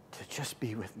to just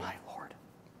be with my Lord.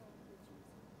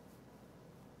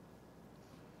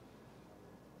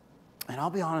 And I'll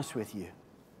be honest with you.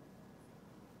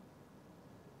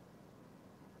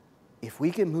 if we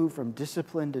can move from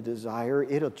discipline to desire,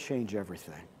 it'll change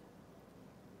everything.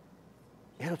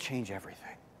 It'll change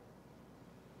everything.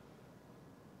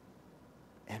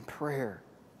 And prayer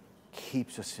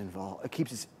keeps us involved. It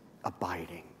keeps us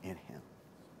abiding in Him.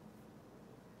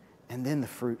 And then the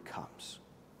fruit comes.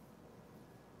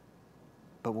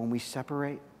 But when we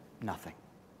separate, nothing.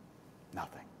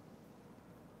 Nothing.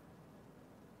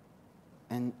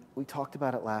 And we talked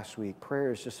about it last week.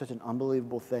 Prayer is just such an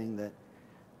unbelievable thing that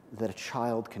a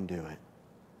child can do it.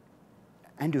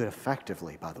 And do it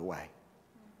effectively, by the way.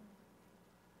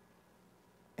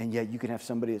 And yet you can have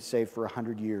somebody that's saved for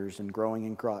 100 years and growing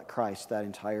in Christ that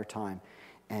entire time,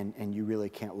 and you really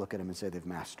can't look at them and say they've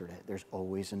mastered it. There's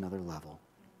always another level.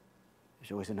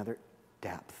 There's always another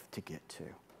depth to get to.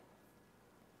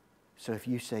 So if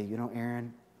you say,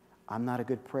 Aaron, I'm not a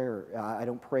good prayer. I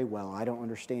don't pray well. I don't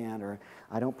understand, or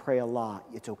I don't pray a lot.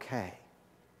 It's okay.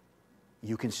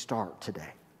 You can start today.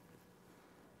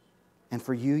 And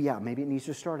for you, maybe it needs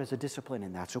to start as a discipline,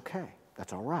 and that's okay.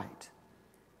 That's all right.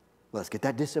 Let's get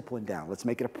that discipline down. Let's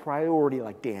make it a priority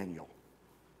like Daniel.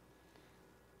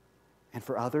 And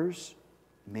for others,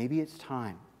 maybe it's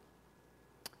time.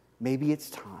 Maybe it's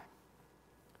time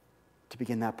to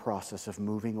begin that process of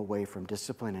moving away from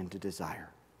discipline into desire.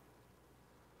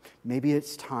 Maybe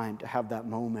it's time to have that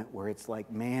moment where it's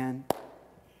like, man,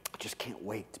 I just can't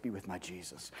wait to be with my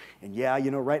Jesus. And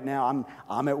right now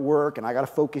I'm at work and I got to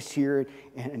focus here.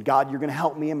 And God, you're going to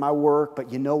help me in my work.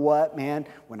 But you know what, man?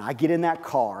 When I get in that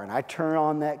car and I turn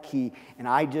on that key and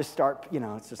I just start,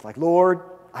 it's just like, Lord,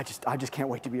 I just can't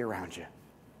wait to be around you.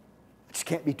 I just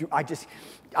can't be,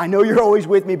 I know you're always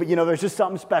with me, but there's just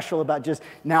something special about just,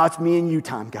 now it's me and you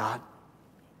time, God.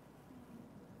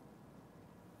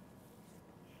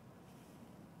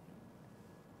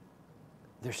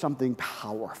 There's something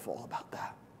powerful about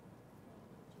that.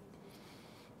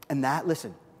 And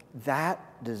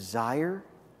that desire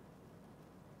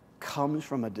comes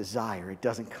from a desire. It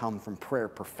doesn't come from prayer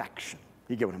perfection.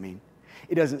 You get what I mean?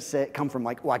 It doesn't come from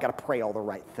I got to pray all the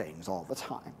right things all the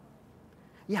time.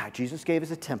 Yeah, Jesus gave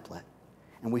us a template,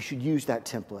 and we should use that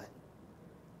template.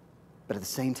 But at the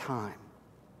same time,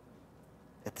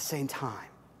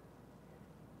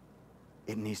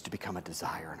 it needs to become a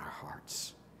desire in our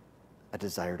hearts. A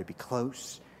desire to be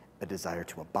close, a desire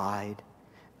to abide,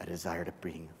 a desire to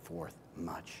bring forth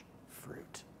much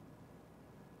fruit.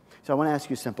 So I want to ask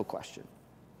you a simple question.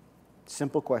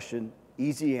 Simple question,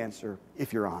 easy answer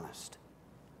if you're honest.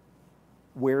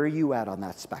 Where are you at on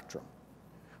that spectrum?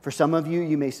 For some of you,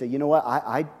 you may say, you know what,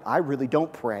 I really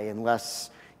don't pray unless,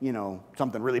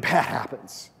 something really bad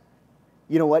happens.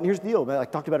 You know what, and here's the deal, like I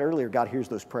talked about earlier, God hears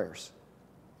those prayers.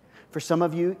 For some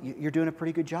of you, you're doing a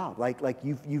pretty good job. Like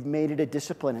you've made it a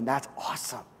discipline, and that's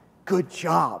awesome. Good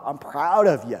job. I'm proud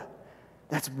of you.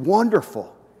 That's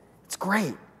wonderful. It's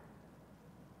great.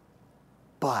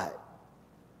 But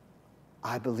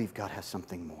I believe God has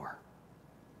something more.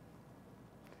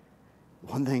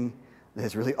 One thing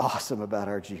that's really awesome about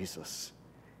our Jesus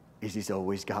is He's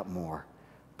always got more.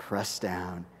 Pressed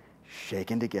down,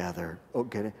 shaken together,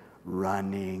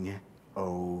 running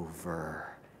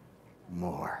over.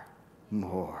 More.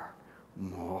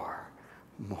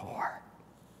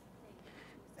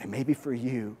 And maybe for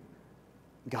you,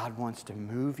 God wants to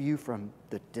move you from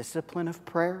the discipline of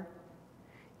prayer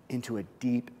into a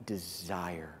deep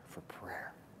desire for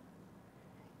prayer.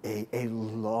 A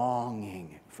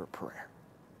longing for prayer.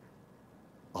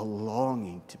 A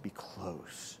longing to be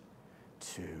close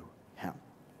to Him.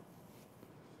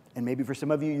 And maybe for some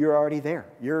of you, you're already there.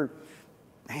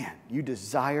 You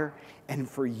desire, and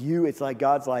for you, it's like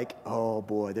God's like, oh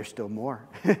boy, there's still more.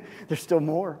 There's still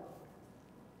more.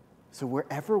 So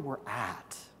wherever we're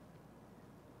at,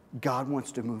 God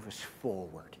wants to move us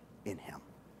forward in Him.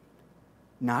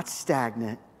 Not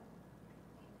stagnant,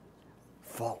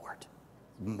 forward,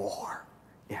 more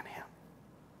in Him.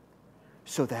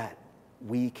 So that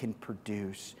we can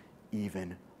produce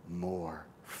even more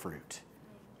fruit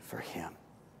for Him.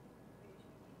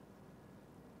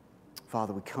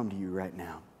 Father, we come to you right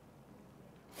now.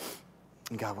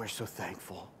 And God, we're so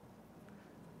thankful.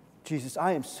 Jesus,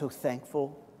 I am so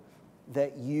thankful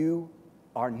that you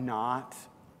are not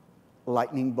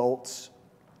lightning bolts.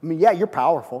 I mean, yeah, you're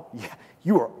powerful. Yeah,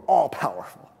 you are all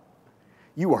powerful.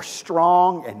 You are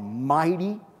strong and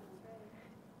mighty.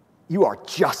 You are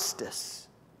justice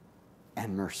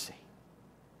and mercy.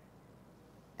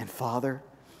 And Father,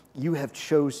 you have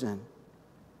chosen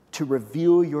to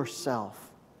reveal yourself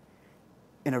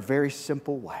in a very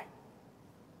simple way.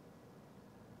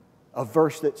 A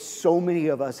verse that so many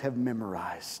of us have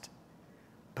memorized,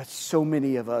 but so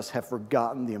many of us have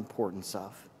forgotten the importance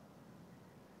of.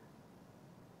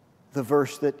 the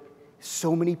verse that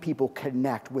so many people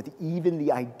connect with even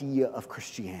the idea of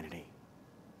Christianity.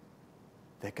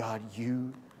 That God,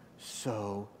 you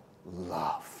so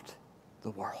loved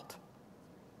the world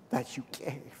that you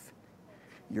gave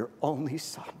your only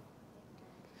Son,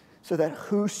 so that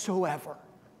whosoever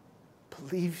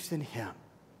believes in him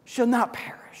shall not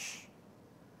perish,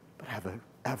 but have an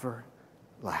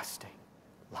everlasting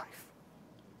life.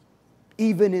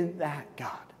 Even in that,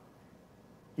 God,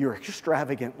 your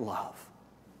extravagant love,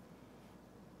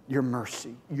 your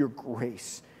mercy, your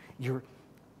grace, your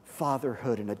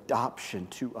fatherhood and adoption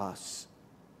to us,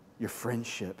 your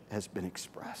friendship has been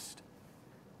expressed.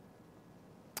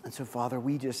 And so, Father,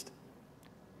 we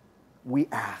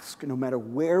ask, no matter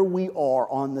where we are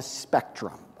on the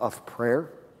spectrum of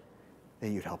prayer, that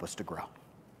you'd help us to grow.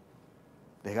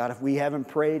 That God, if we haven't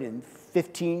prayed in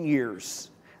 15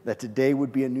 years, that today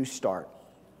would be a new start.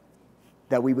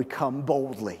 That we would come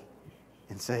boldly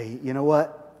and say, you know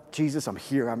what, Jesus, I'm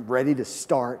here. I'm ready to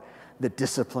start the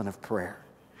discipline of prayer.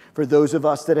 For those of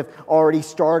us that have already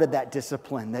started that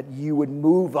discipline, that you would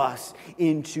move us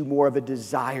into more of a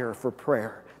desire for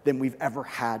prayer than we've ever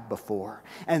had before.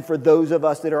 And for those of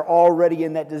us that are already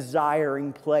in that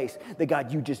desiring place, that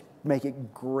God, you just make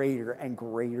it greater and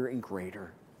greater and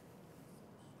greater.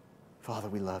 Father,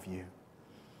 we love you.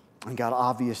 And God,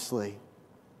 obviously,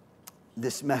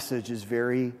 this message is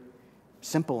very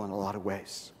simple in a lot of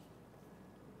ways.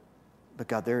 But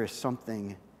God, there is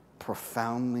something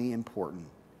profoundly important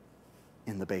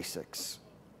in the basics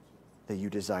that you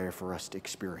desire for us to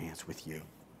experience with you.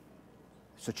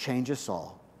 So change us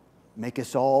all. Make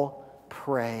us all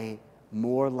pray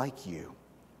more like you.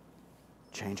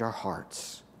 Change our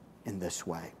hearts in this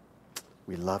way.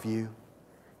 We love you.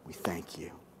 We thank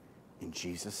you. In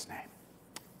Jesus' name,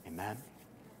 amen.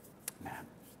 Amen.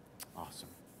 Awesome.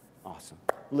 Awesome.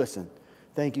 Listen,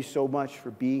 thank you so much for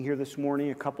being here this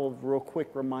morning. A couple of real quick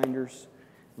reminders.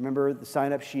 Remember the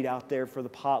sign-up sheet out there for the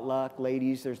potluck.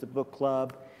 Ladies, there's the book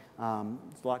club.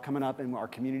 There's a lot coming up, and our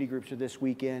community groups are this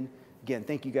weekend. Again,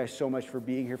 thank you guys so much for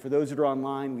being here. For those that are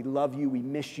online, we love you. We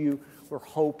miss you. We're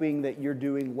hoping that you're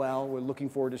doing well. We're looking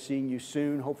forward to seeing you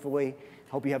soon, hopefully.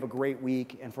 Hope you have a great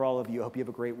week. And for all of you, I hope you have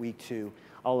a great week too.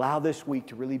 Allow this week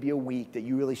to really be a week that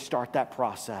you really start that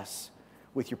process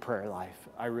with your prayer life.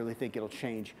 I really think it'll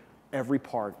change every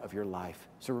part of your life.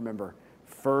 So remember,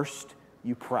 first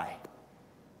you pray,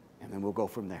 and then we'll go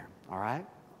from there. All right?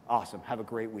 Awesome. Have a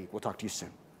great week. We'll talk to you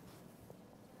soon.